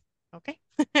clase. ¿Ok?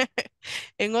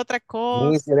 En otra Me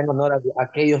cosa, hicieron honor a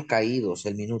aquellos caídos,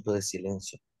 el minuto de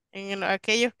silencio. en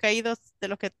aquellos caídos de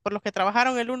los que, por los que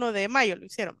trabajaron el 1 de mayo, lo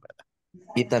hicieron, ¿verdad?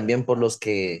 Y también por los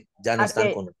que ya no están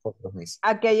Aque- con nosotros, Miss.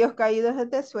 aquellos caídos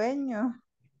de sueño.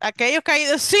 Aquellos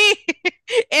caídos, sí,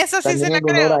 eso sí se También la en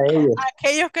honor creo. a ellos.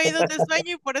 Aquellos caídos de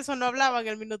sueño y por eso no hablaban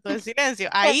el minuto de silencio.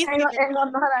 Ahí sí, En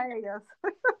honor a ellos.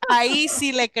 ahí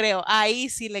sí le creo, ahí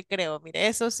sí le creo. Mire,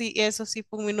 eso sí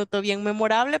fue un minuto bien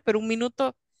memorable, pero un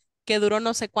minuto que duró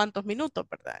no sé cuántos minutos,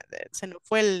 ¿verdad? Se nos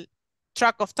fue el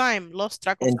track of time, lost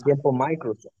track of En time. tiempo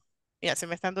Microsoft. Ya se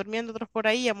me están durmiendo otros por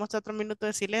ahí, ya muestra otro minuto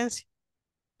de silencio.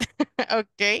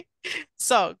 Ok.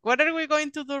 So, what are we going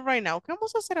to do right now? ¿Qué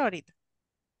vamos a hacer ahorita?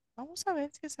 Vamos a ver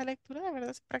si esa lectura de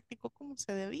verdad se practicó como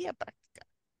se debía practicar.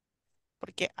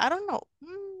 Porque, I don't know.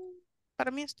 Para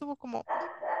mí estuvo como...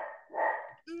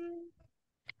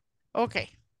 Ok.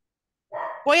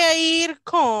 Voy a ir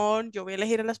con... Yo voy a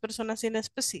elegir a las personas en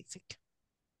específico.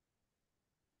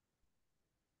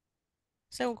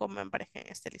 Según como me aparezca en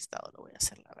este listado, lo voy a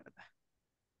hacer, la verdad.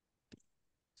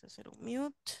 Vamos a hacer un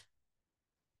mute.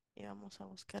 Y vamos a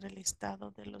buscar el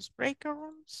listado de los breaker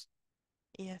rooms.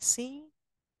 Y así.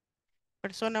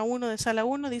 Persona 1 de sala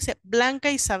 1 dice Blanca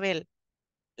Isabel.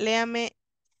 Léame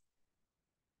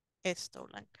esto,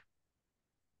 Blanca.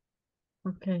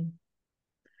 Okay.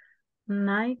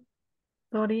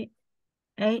 9:30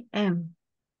 a.m.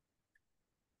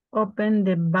 Open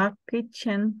the back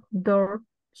kitchen door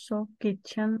so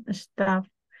kitchen staff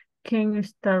can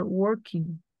start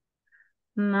working.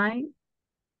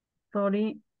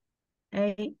 9:30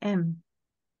 a.m.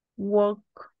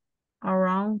 Walk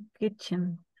around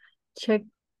kitchen. Check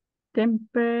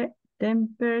temperatures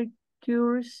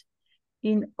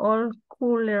in all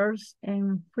coolers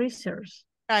and freezers.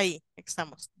 Ahí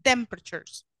estamos.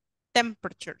 Temperatures.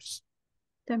 Temperatures.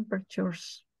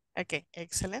 Temperatures. Ok,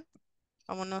 excelente.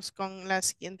 Vámonos con la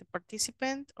siguiente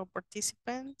participant o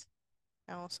participant.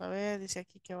 Vamos a ver, dice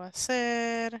aquí que va a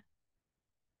ser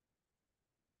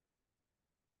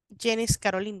Jenis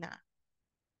Carolina.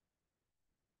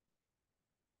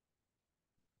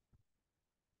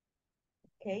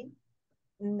 Okay.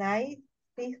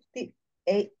 9:50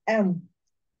 a.m.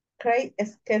 Create a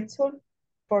schedule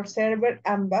for server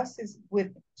and buses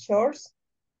with chores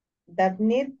that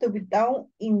need to be done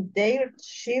in their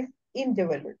shift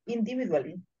individually.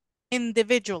 Individually.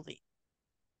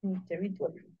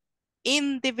 Individually.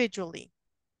 Individually.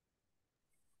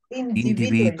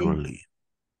 Individually.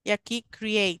 Y aquí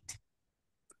create.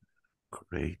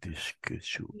 Create a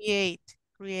schedule. Create.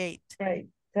 Create. Great.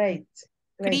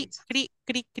 Great. Great.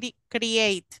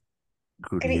 Create.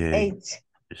 Create.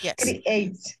 Yes.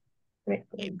 Create.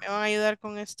 Okay, me van a ayudar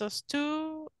con estos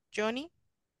two. Johnny.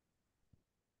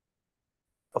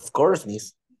 Of course,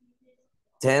 Miss.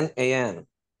 10 a.m.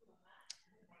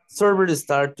 Server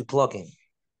start to clocking.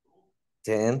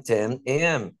 10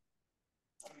 a.m.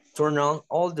 Turn on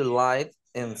all the light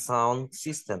and sound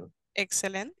system.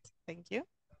 Excellent. Thank you.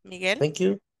 Miguel. Thank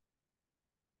you.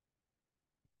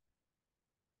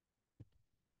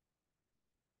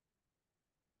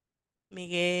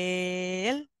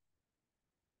 Miguel.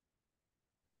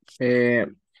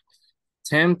 10:30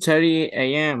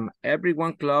 a.m.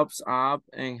 Everyone clubs up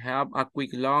and have a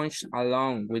quick lunch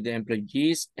along with the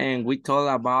employees, and we talk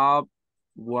about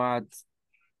what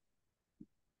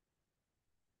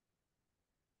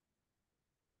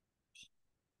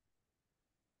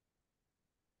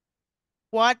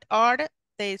are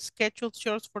the scheduled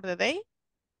chores for the day?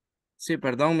 Sí,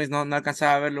 perdón, Miss, no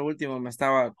alcanzaba a ver lo último, me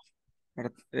estaba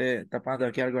tapando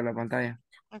aquí algo en la pantalla.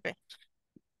 Ok.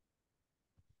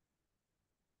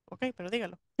 Ok, pero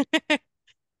dígalo.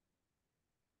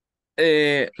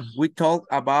 We talk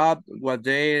about what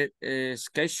they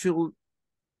schedule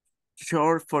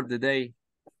short for the day.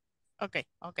 Okay,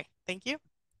 okay, thank you.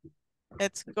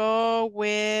 Let's go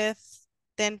with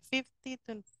 10:50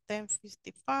 to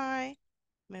 10:55.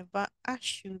 Me va a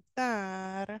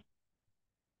ayudar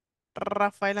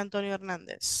Rafael Antonio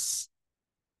Hernández.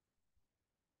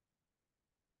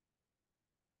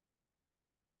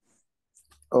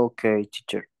 Okay,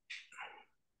 teacher.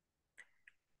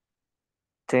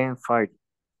 10:05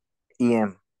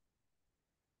 a.m.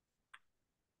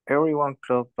 Everyone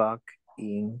clock back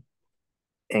in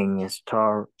and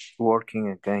start working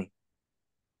again.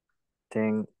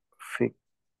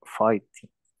 10:50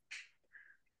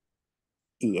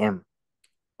 a.m.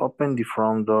 Open the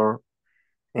front door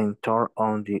and turn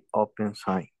on the open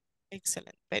sign.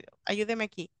 Excelente, pero ayúdeme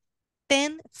aquí.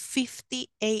 10:50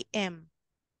 a.m.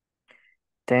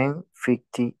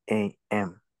 10:50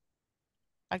 a.m.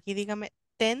 Aquí dígame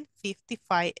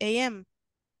 10:55 a.m.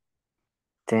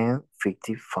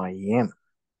 10:55 a.m.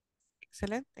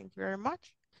 Excellent. Thank you very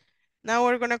much. Now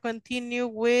we're going to continue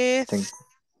with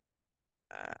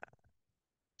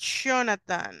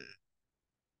Jonathan.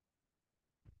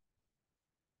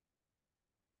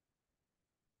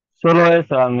 Solo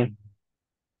esa, mi.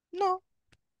 No,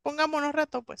 pongámonos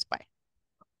reto, pues, bye.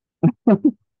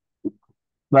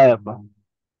 Vaya, pues.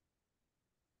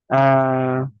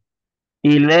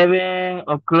 11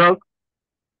 o'clock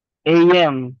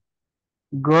a.m.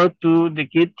 Go to the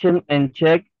kitchen and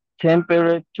check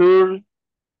temperature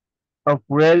of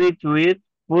ready-to-eat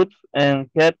foods and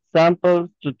get samples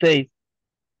to taste.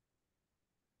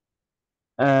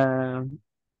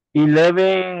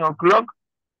 11 o'clock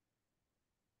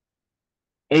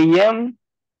a.m.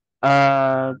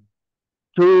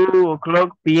 2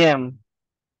 o'clock p.m.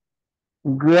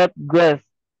 Get guests,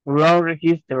 run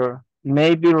register,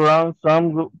 maybe run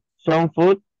some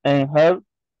food and have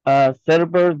a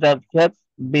server that gets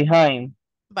behind.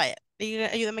 Vaya,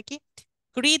 ayúdame aquí.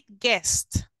 Greet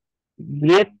guest.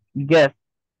 Greet guest.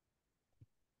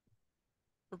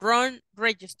 Run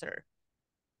register.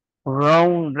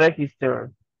 Run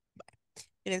register.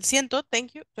 Miren, siento,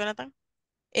 thank you, Jonathan.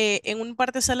 En un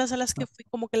par de salas a las que fui,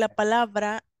 como que la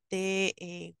palabra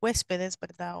de huéspedes,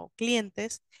 ¿verdad? O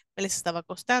clientes, me les estaba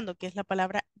costando, que es la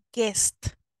palabra guest.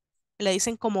 Me la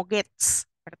dicen como gets,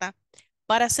 ¿verdad?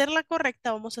 Para hacerla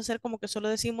correcta, vamos a hacer como que solo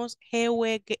decimos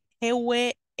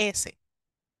G-U-E-S.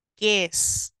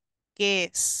 Guest,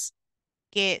 guest,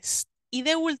 guest. Y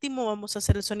de último vamos a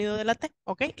hacer el sonido de la T,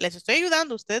 ¿ok? Les estoy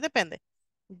ayudando, ustedes depende.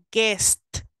 Guest,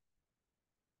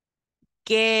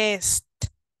 guest.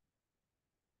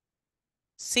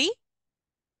 ¿Sí?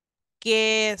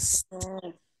 Guest.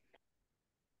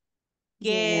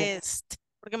 Guest.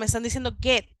 Porque me están diciendo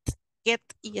get.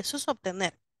 Y eso es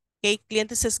obtener. Ok,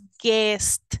 clientes es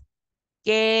guest.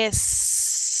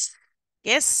 Guest.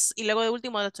 Guest. Y luego de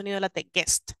último el sonido de la T.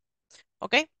 Guest.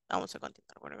 Ok, vamos a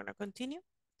continuar. We're gonna continue.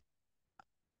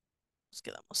 Nos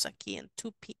quedamos aquí en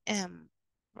 2 p.m.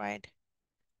 Right.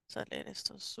 Vamos a leer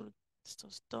estos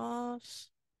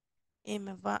dos. Y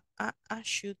me va a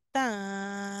ayudar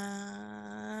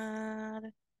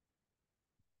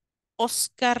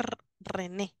Oscar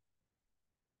René.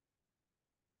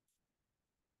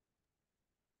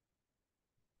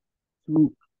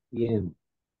 2 p.m.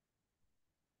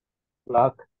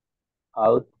 Clock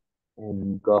out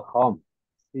and go home.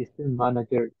 System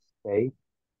manager stay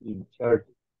in charge.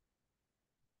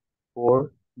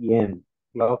 4 p.m.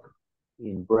 Clock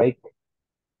in break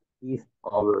is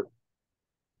over.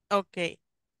 Ok.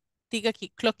 Diga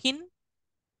aquí, clock in.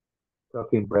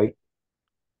 Clock in break.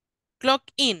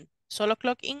 Clock in. Solo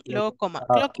clock in, luego coma.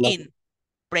 Clock in.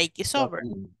 Break is over.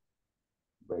 In.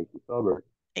 Break is over.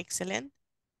 Excelente.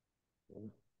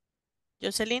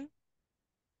 Jocelyn.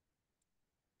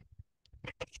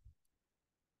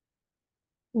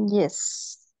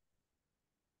 Yes.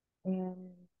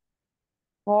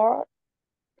 4,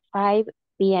 5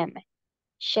 p.m.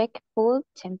 Check food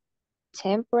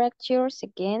temperatures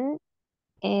again,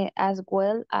 as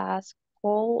well as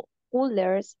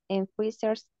coolers and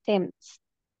freezers temps.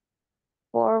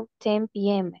 4:10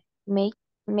 p.m. Make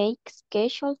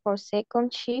schedule for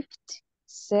second shift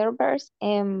servers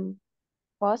and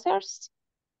buzzers.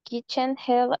 Kitchen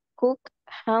help cook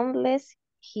handles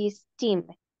his team.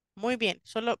 Muy bien.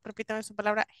 Solo repítame esa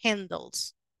palabra,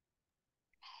 handles.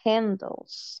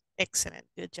 Handles. Excellent.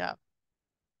 Good job.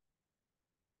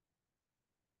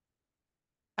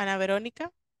 Ana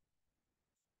Verónica.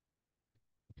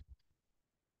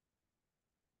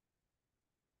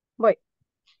 Voy.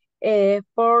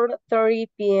 4:30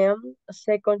 p.m.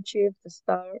 Second shift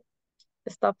staff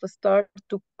start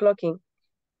to clocking.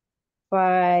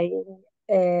 5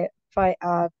 at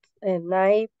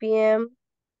 9 p.m.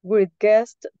 with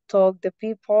guests talk the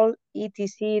people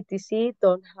etc.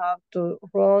 Don't have to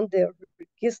run the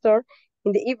register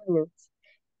in the evenings.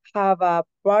 Have a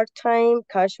part-time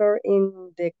cashier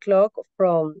in the clock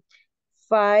from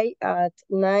 5 at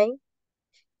 9.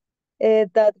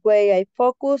 That way I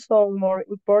focus on more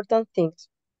important things.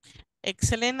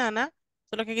 Excelente, Ana.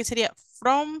 Solo que aquí sería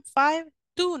from 5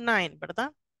 to 9,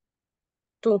 ¿verdad?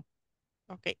 2.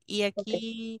 Ok. Y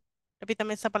aquí,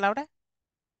 repítame esa palabra.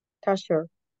 Cashier.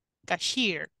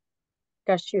 Cashier.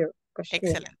 Cashier.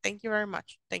 Excelente. Thank you very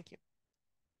much. Thank you.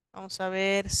 Vamos a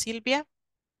ver, Silvia.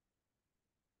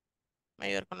 Me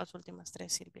ayudar con las últimas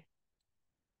 3, Silvia.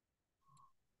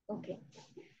 Okay.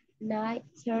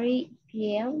 9:30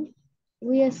 p.m.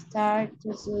 We start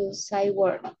to do site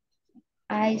work.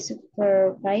 I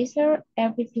supervisor,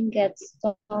 everything gets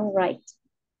done right.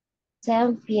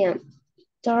 10 p.m.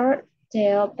 Start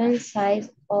the open side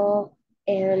of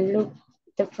and look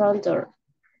the front door.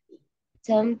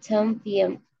 10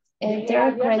 p.m.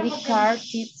 Enter credit card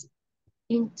tips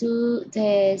into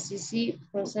the CC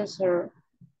processor.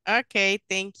 Ok,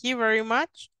 thank you very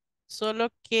much. Solo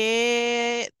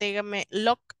que, dígame,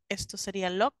 lock, esto sería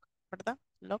lock, ¿verdad?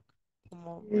 Lock,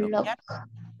 como bloquear.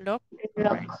 Lock,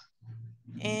 right.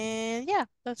 And yeah,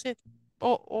 that's it.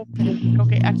 Oh, espérame, creo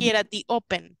que aquí era the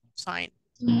open sign.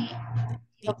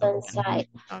 The Open sign.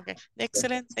 Ok,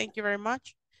 excellent, thank you very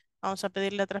much. Vamos a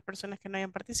pedirle a otras personas que no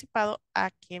hayan participado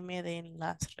a que me den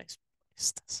las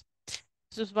respuestas.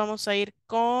 Entonces vamos a ir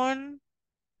con...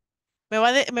 Me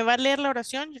va a leer la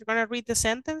oración. You're going to read the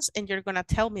sentence and you're going to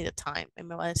tell me the time. Y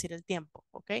me va a decir el tiempo,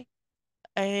 ¿ok?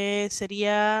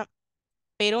 Sería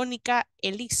Verónica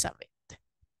Elizabeth.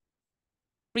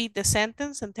 Read the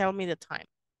sentence and tell me the time.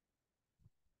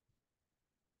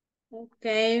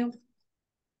 Okay.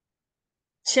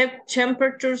 Check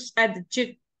temperatures at the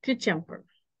kitchen.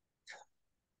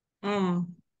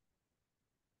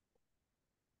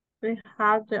 We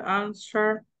have the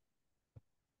answer.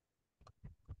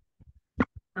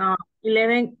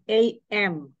 11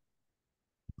 a.m.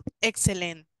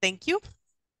 Excelente. Thank you.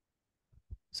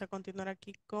 Vamos a continuar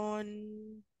aquí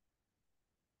con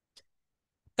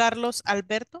Carlos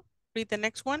Alberto. Read the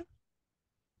next one.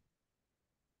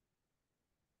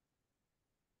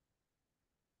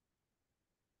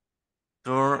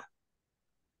 Turn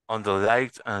on the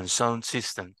light and sound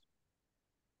system.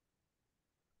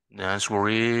 The answer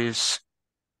is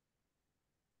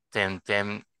 10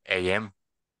 a.m.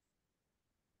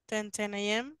 10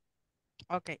 a.m.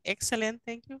 Okay, excellent.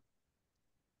 Thank you.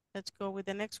 Let's go with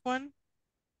the next one.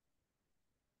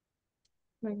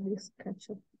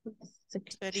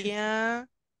 Sería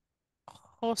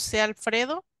José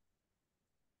Alfredo.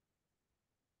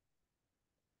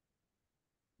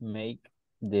 Make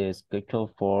the schedule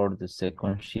for the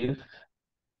second shift.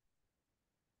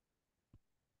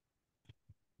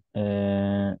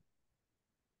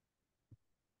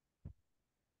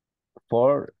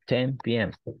 For 10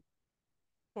 p.m.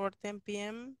 For 10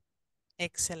 p.m.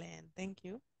 Excellent. Thank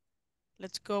you.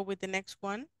 Let's go with the next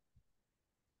one.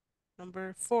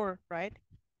 Number 4, right?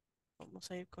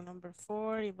 Vamos a ir con number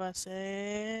 4 y va a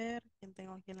ser... ¿Quién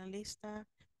tengo aquí en la lista?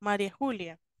 María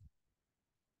Julia.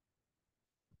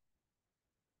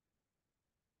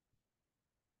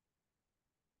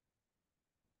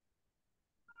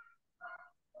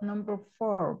 Number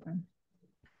 4.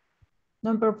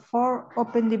 Number 4,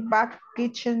 open the back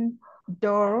kitchen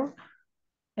door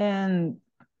and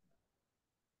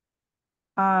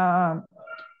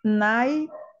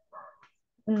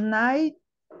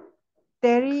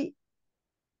 9:30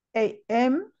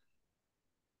 a.m.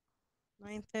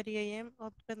 9:30 a.m.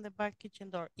 Open the back kitchen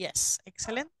door. Yes,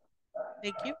 excellent.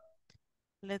 Thank you.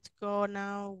 Let's go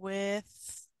now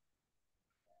with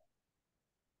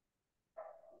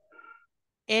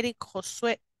Eric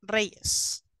Josué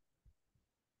Reyes.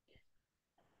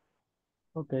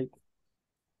 Okay.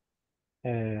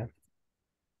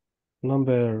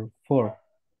 Number 4.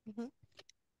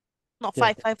 No,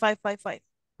 Yes. 5.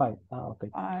 5. Okay.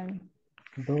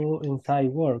 Do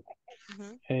inside work.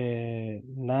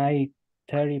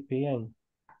 9:30 p.m.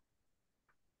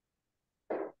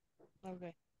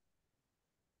 Okay.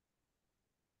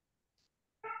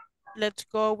 Let's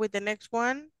go with the next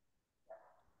one.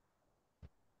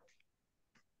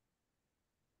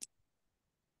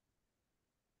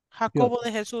 Jacobo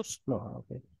de Jesús. No,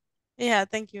 okay. Yeah,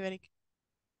 thank you, Eric.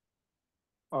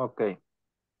 Okay.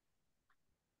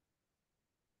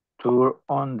 Tour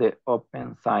on the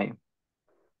open side.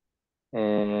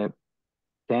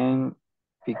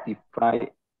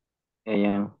 10:55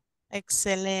 a.m.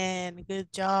 Excellent.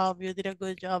 Good job. You did a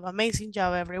good job. Amazing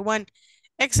job, everyone.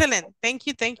 Excellent. Thank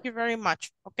you. Thank you very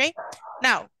much. Okay.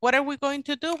 Now, what are we going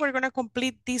to do? We're going to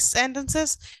complete these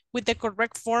sentences with the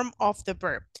correct form of the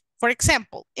verb. For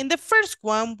example, in the first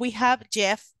one, we have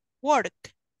Jeff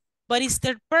work. But is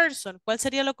third person. ¿Cuál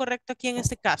sería lo correcto aquí en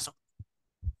este caso?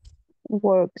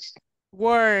 Works.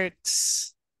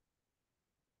 Works.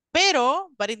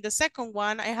 But in the second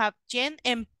one, I have Jen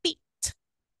and Pete.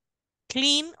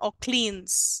 Clean or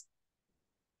cleans?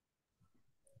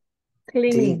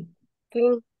 Clean.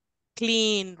 Clean.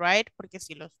 Clean, right? Porque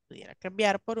si los pudiera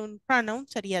cambiar por un pronoun,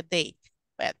 sería they.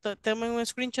 Tomen un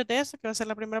screenshot de eso, que va a ser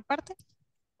la primera parte.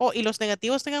 Oh, y los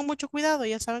negativos tengan mucho cuidado.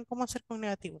 Ya saben cómo hacer con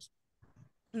negativos.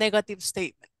 Negative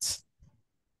statements.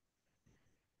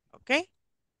 Ok.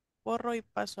 Borro y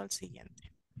paso al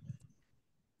siguiente.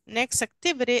 Next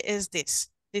activity is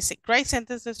this. Dice, write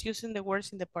sentences using the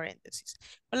words in the parentheses.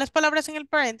 Con las palabras en el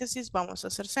paréntesis vamos a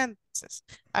hacer sentences.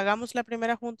 Hagamos la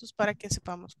primera juntos para que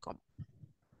sepamos cómo.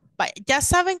 Ya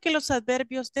saben que los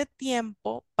adverbios de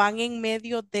tiempo van en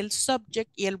medio del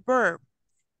subject y el verb.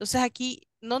 Entonces aquí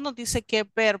no nos dice qué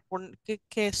verbo,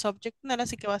 qué subject poner,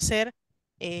 así que va a ser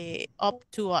up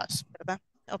to us, ¿verdad?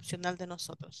 Opcional de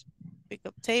nosotros. Pick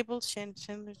up tables,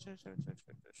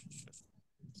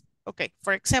 ok,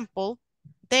 for example,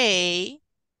 they.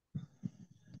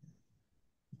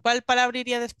 ¿Cuál palabra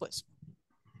iría después?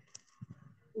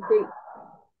 They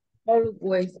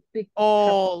always pick up.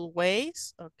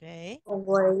 Always, ok.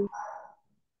 Always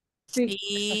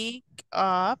Pick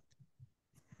up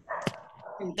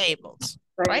tables,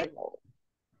 right?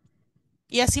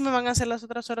 Y así me van a hacer las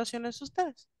otras oraciones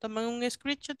ustedes. Tomen un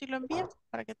screenshot y lo envían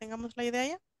para que tengamos la idea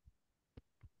ya.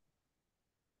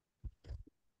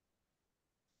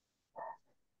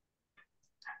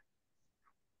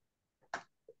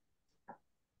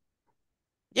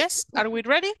 Yes, are we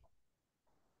ready?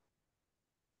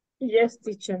 Yes,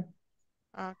 teacher.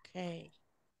 Ok.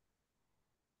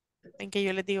 En que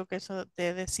yo les digo que eso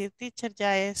de decir teacher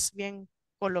ya es bien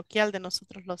coloquial de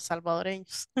nosotros los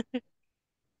salvadoreños.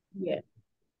 Yes.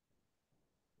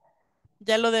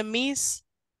 Ya lo de Miss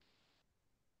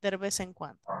de vez en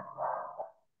cuando.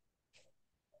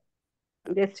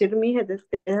 Decir mi es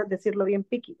decirlo bien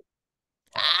piqui.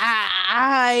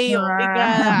 Ay,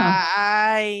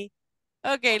 oiga, ay.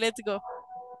 Ok, let's go.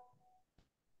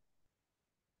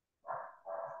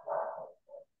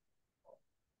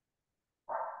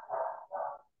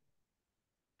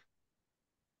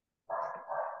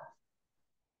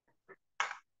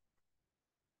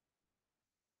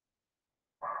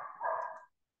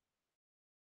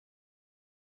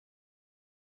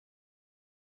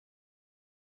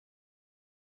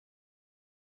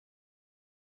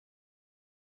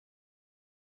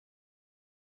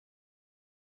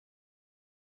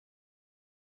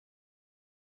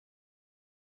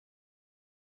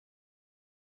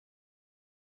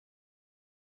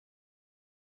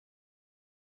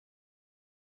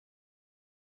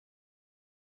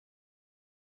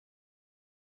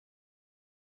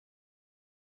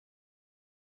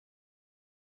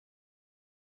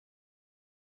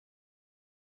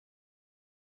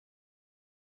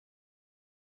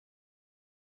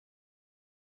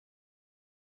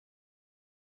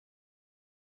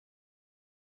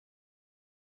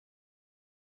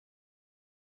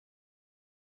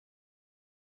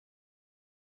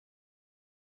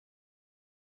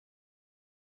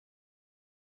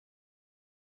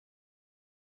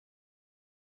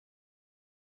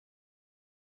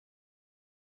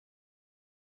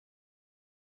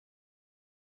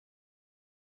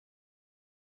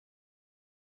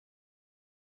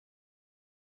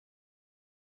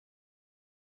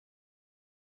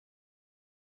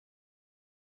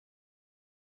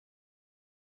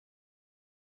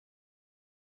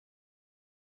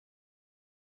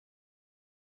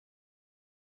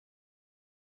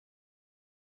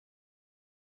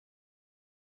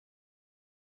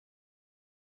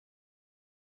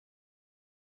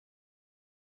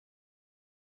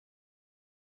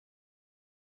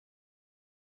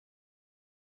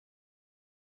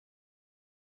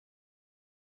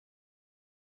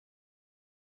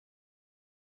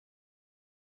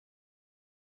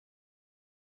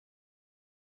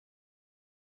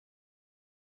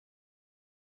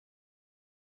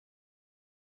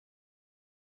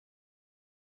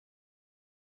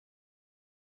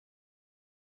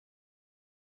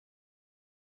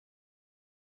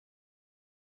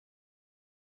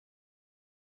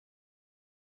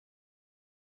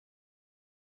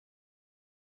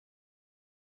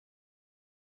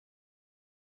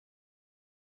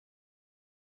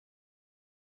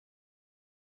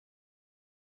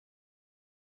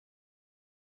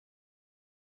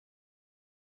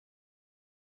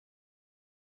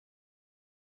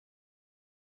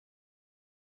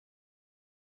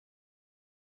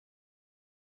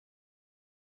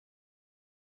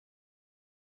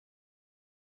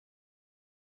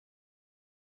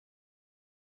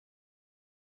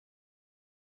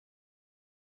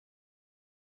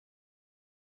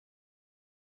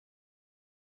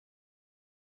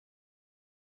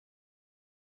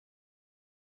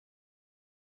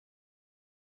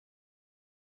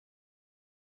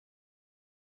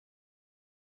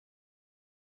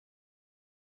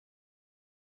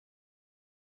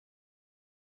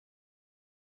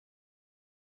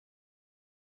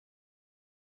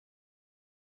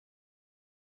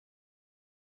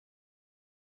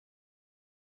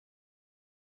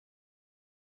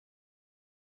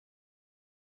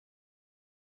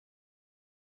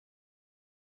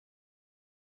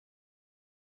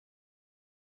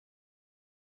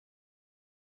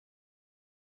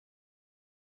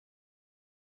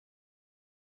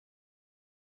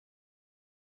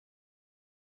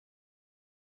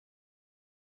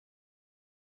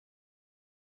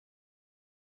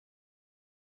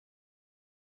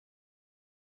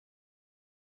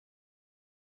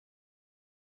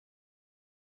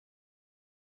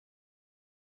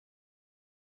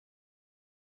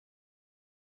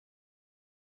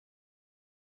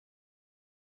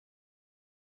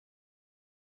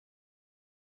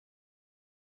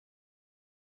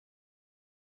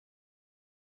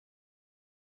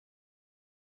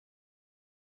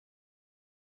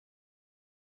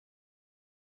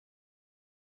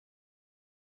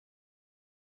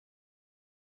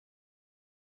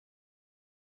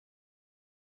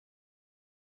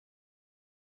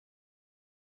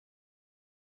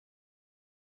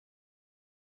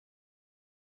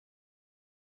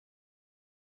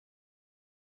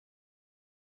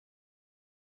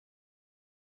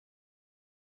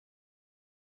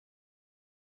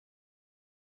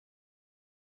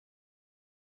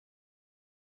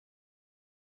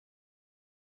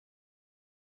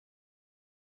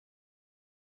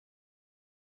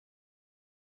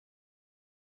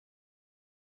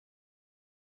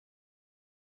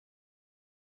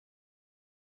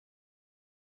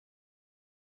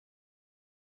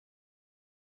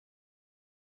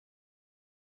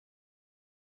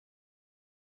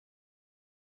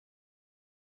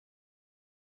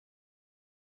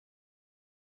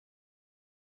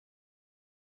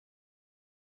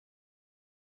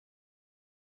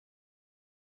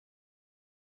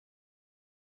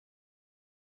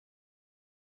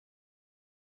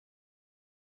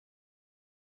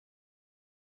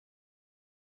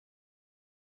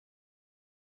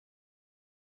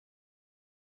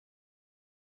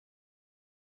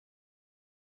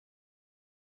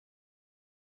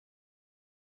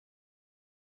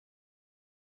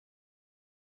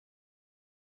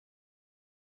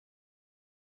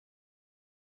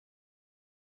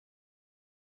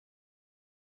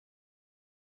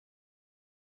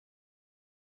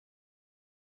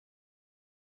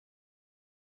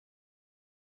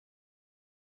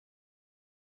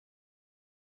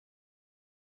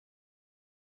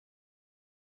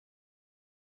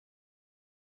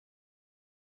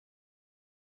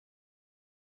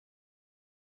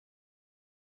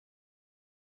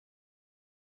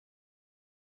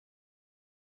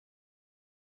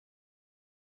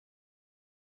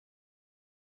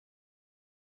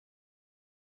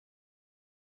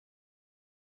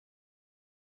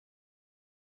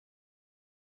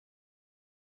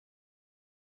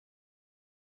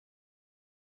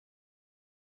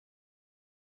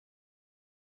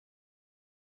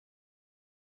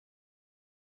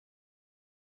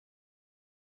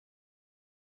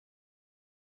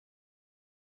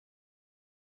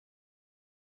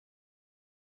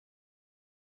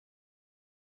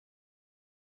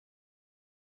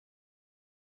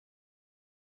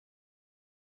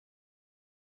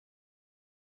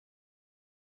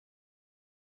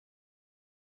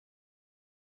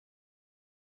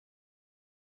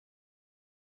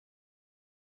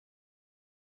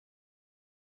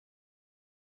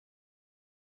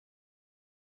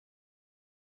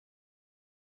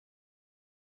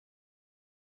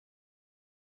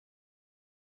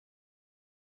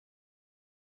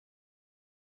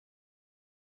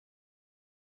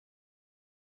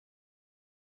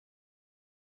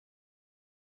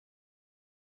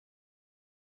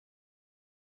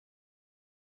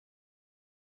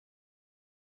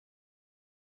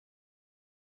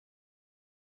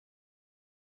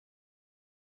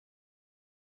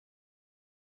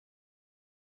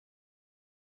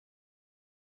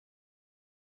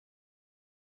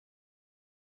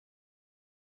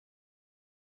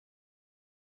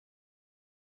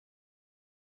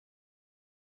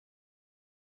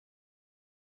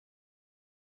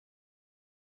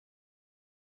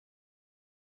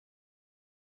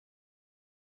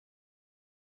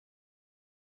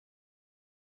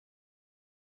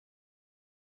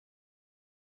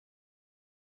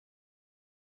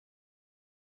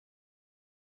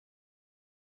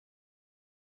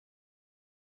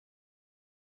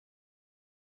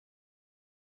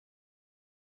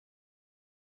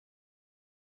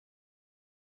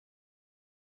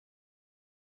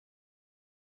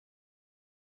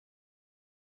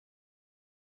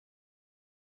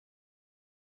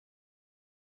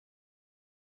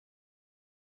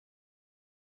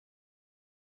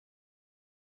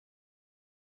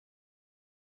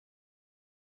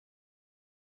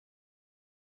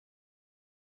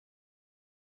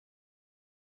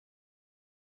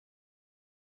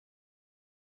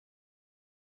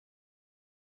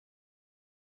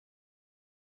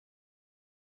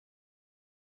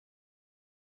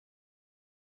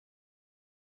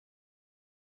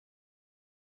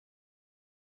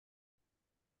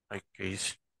 like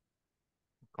case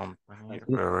company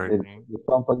Así, rarely the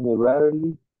company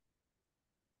rarely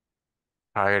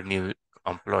hire new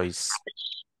employees.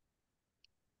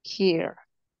 Here.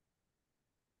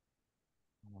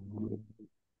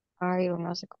 Ay,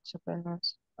 no sé cómo se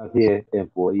pronuncia. Así es,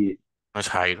 employee. No es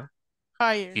hire.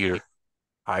 Hire. Here.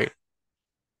 Hire.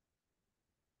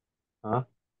 ¿Ah?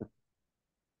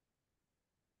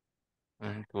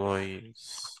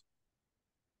 Employees.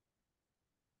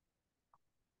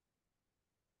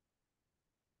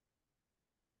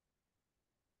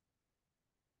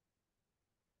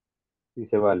 Sí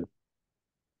se vale.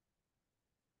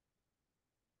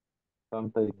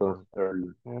 Sometimes goes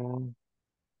early.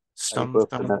 Ahí puedes Sometimes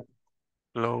poner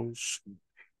close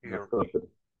early. nosotros.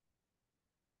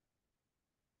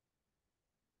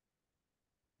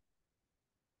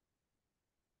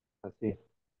 Así.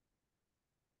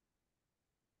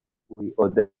 O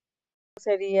de,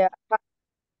 Sería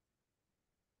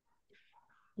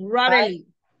Rarely.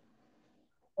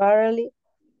 rarely,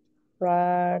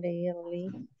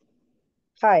 rarely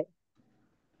hire.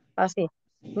 Así.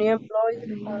 New employees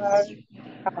are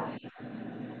hired.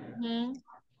 Ujú.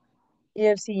 Y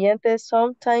el siguiente es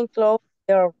sometimes close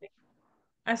early.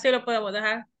 Así lo podemos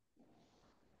dejar.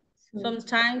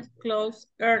 Sometimes close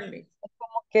early.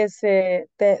 Como que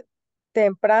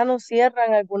temprano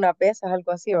cierran algunas veces,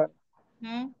 algo así, ¿verdad?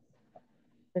 Ujú.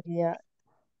 Sería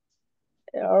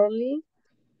early,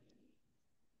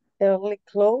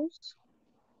 close,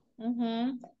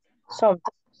 Ujú.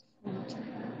 sometimes.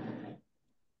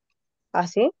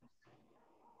 ¿Así?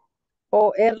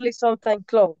 O early, sometimes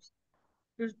close.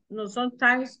 No,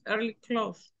 sometimes early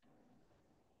close.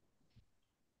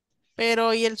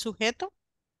 Pero, ¿y el sujeto?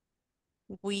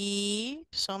 We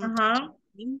Ajá.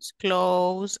 sometimes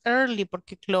close early,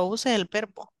 porque close es el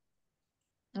verbo.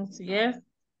 Así es.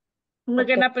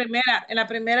 Porque en la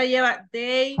primera lleva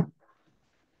they,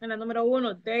 en la número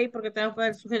 1, they, porque tenemos que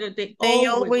poner el sujeto, They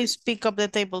always pick up the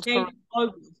tables, they correct?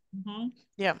 always. Ujú.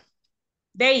 Yeah.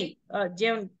 They,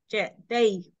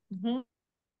 they. Ujú.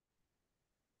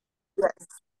 Yes.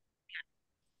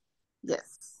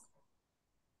 Yes.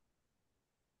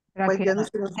 Espera Pues que yo no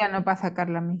sé. ya no va a sacar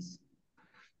la Miss.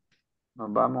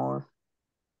 Nos vamos.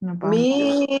 Nos vamos.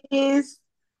 Miss,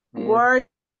 Miss. word.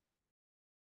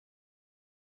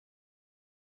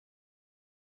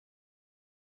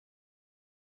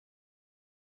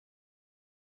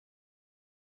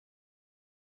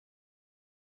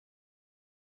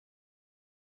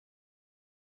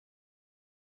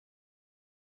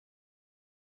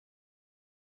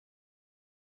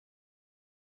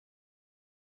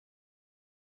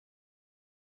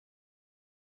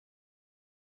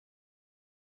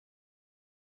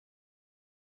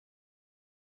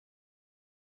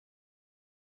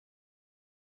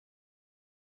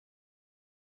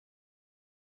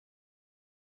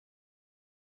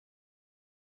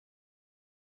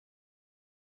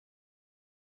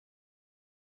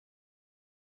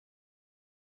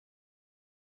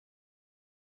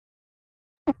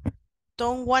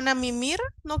 Don't wanna mimir?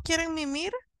 ¿No quieren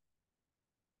mimir?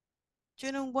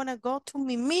 You don't wanna go to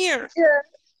mimir. Yeah.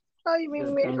 Ay, mi Yo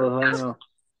Miss. tengo sueño.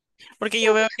 Porque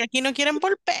yo veo que aquí no quieren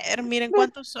volver. Miren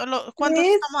cuántos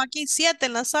Miss, estamos aquí, 7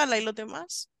 en la sala y los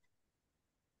demás.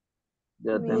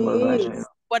 Ya tengo Miss, sueño.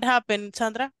 What happened,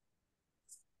 Sandra?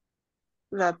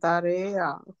 la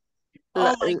tarea,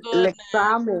 Oh my el goodness.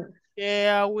 examen.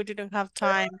 Yeah, we didn't have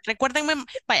time. Recuérdenme,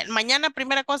 vaya, mañana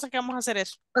primera cosa que vamos a hacer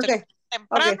es Ok, ok,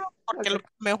 temprano, porque ok.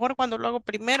 mejor cuando lo hago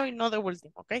primero y no de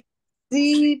último, ¿ok?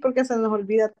 Sí, porque se nos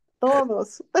olvida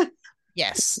todos.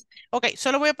 Yes. Ok,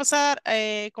 solo voy a pasar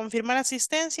confirmar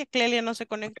asistencia. Clelia no se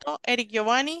conectó. Eric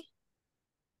Giovanni.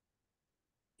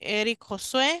 Eric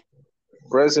Josué.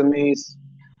 Present, Miss.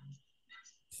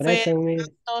 Present, Miss.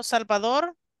 Fernando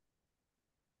Salvador.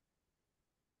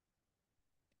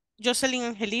 Jocelyn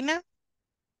Angelina.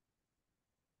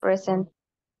 Present.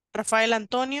 Rafael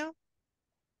Antonio.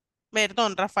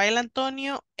 Perdón, Rafael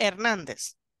Antonio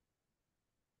Hernández.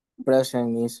 Present,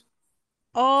 Miss.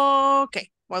 Okay,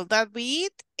 well, that be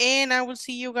it. And I will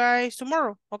see you guys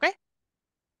tomorrow, okay?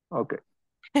 Okay.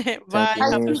 Bye. Thank you,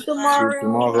 Have a See Miss. you good one. See you tomorrow.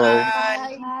 tomorrow.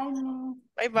 Bye.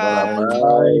 Bye. Bye Bye. bye.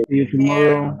 bye. See you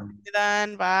tomorrow.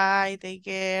 Dan, bye. Take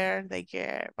care. Take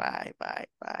care. Bye. Bye.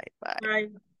 Bye. Bye. Bye.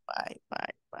 Bye.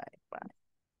 Bye. Bye. Bye.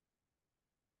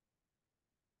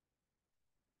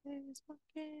 It's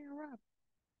fucking rap.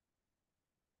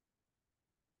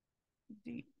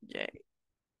 DJ.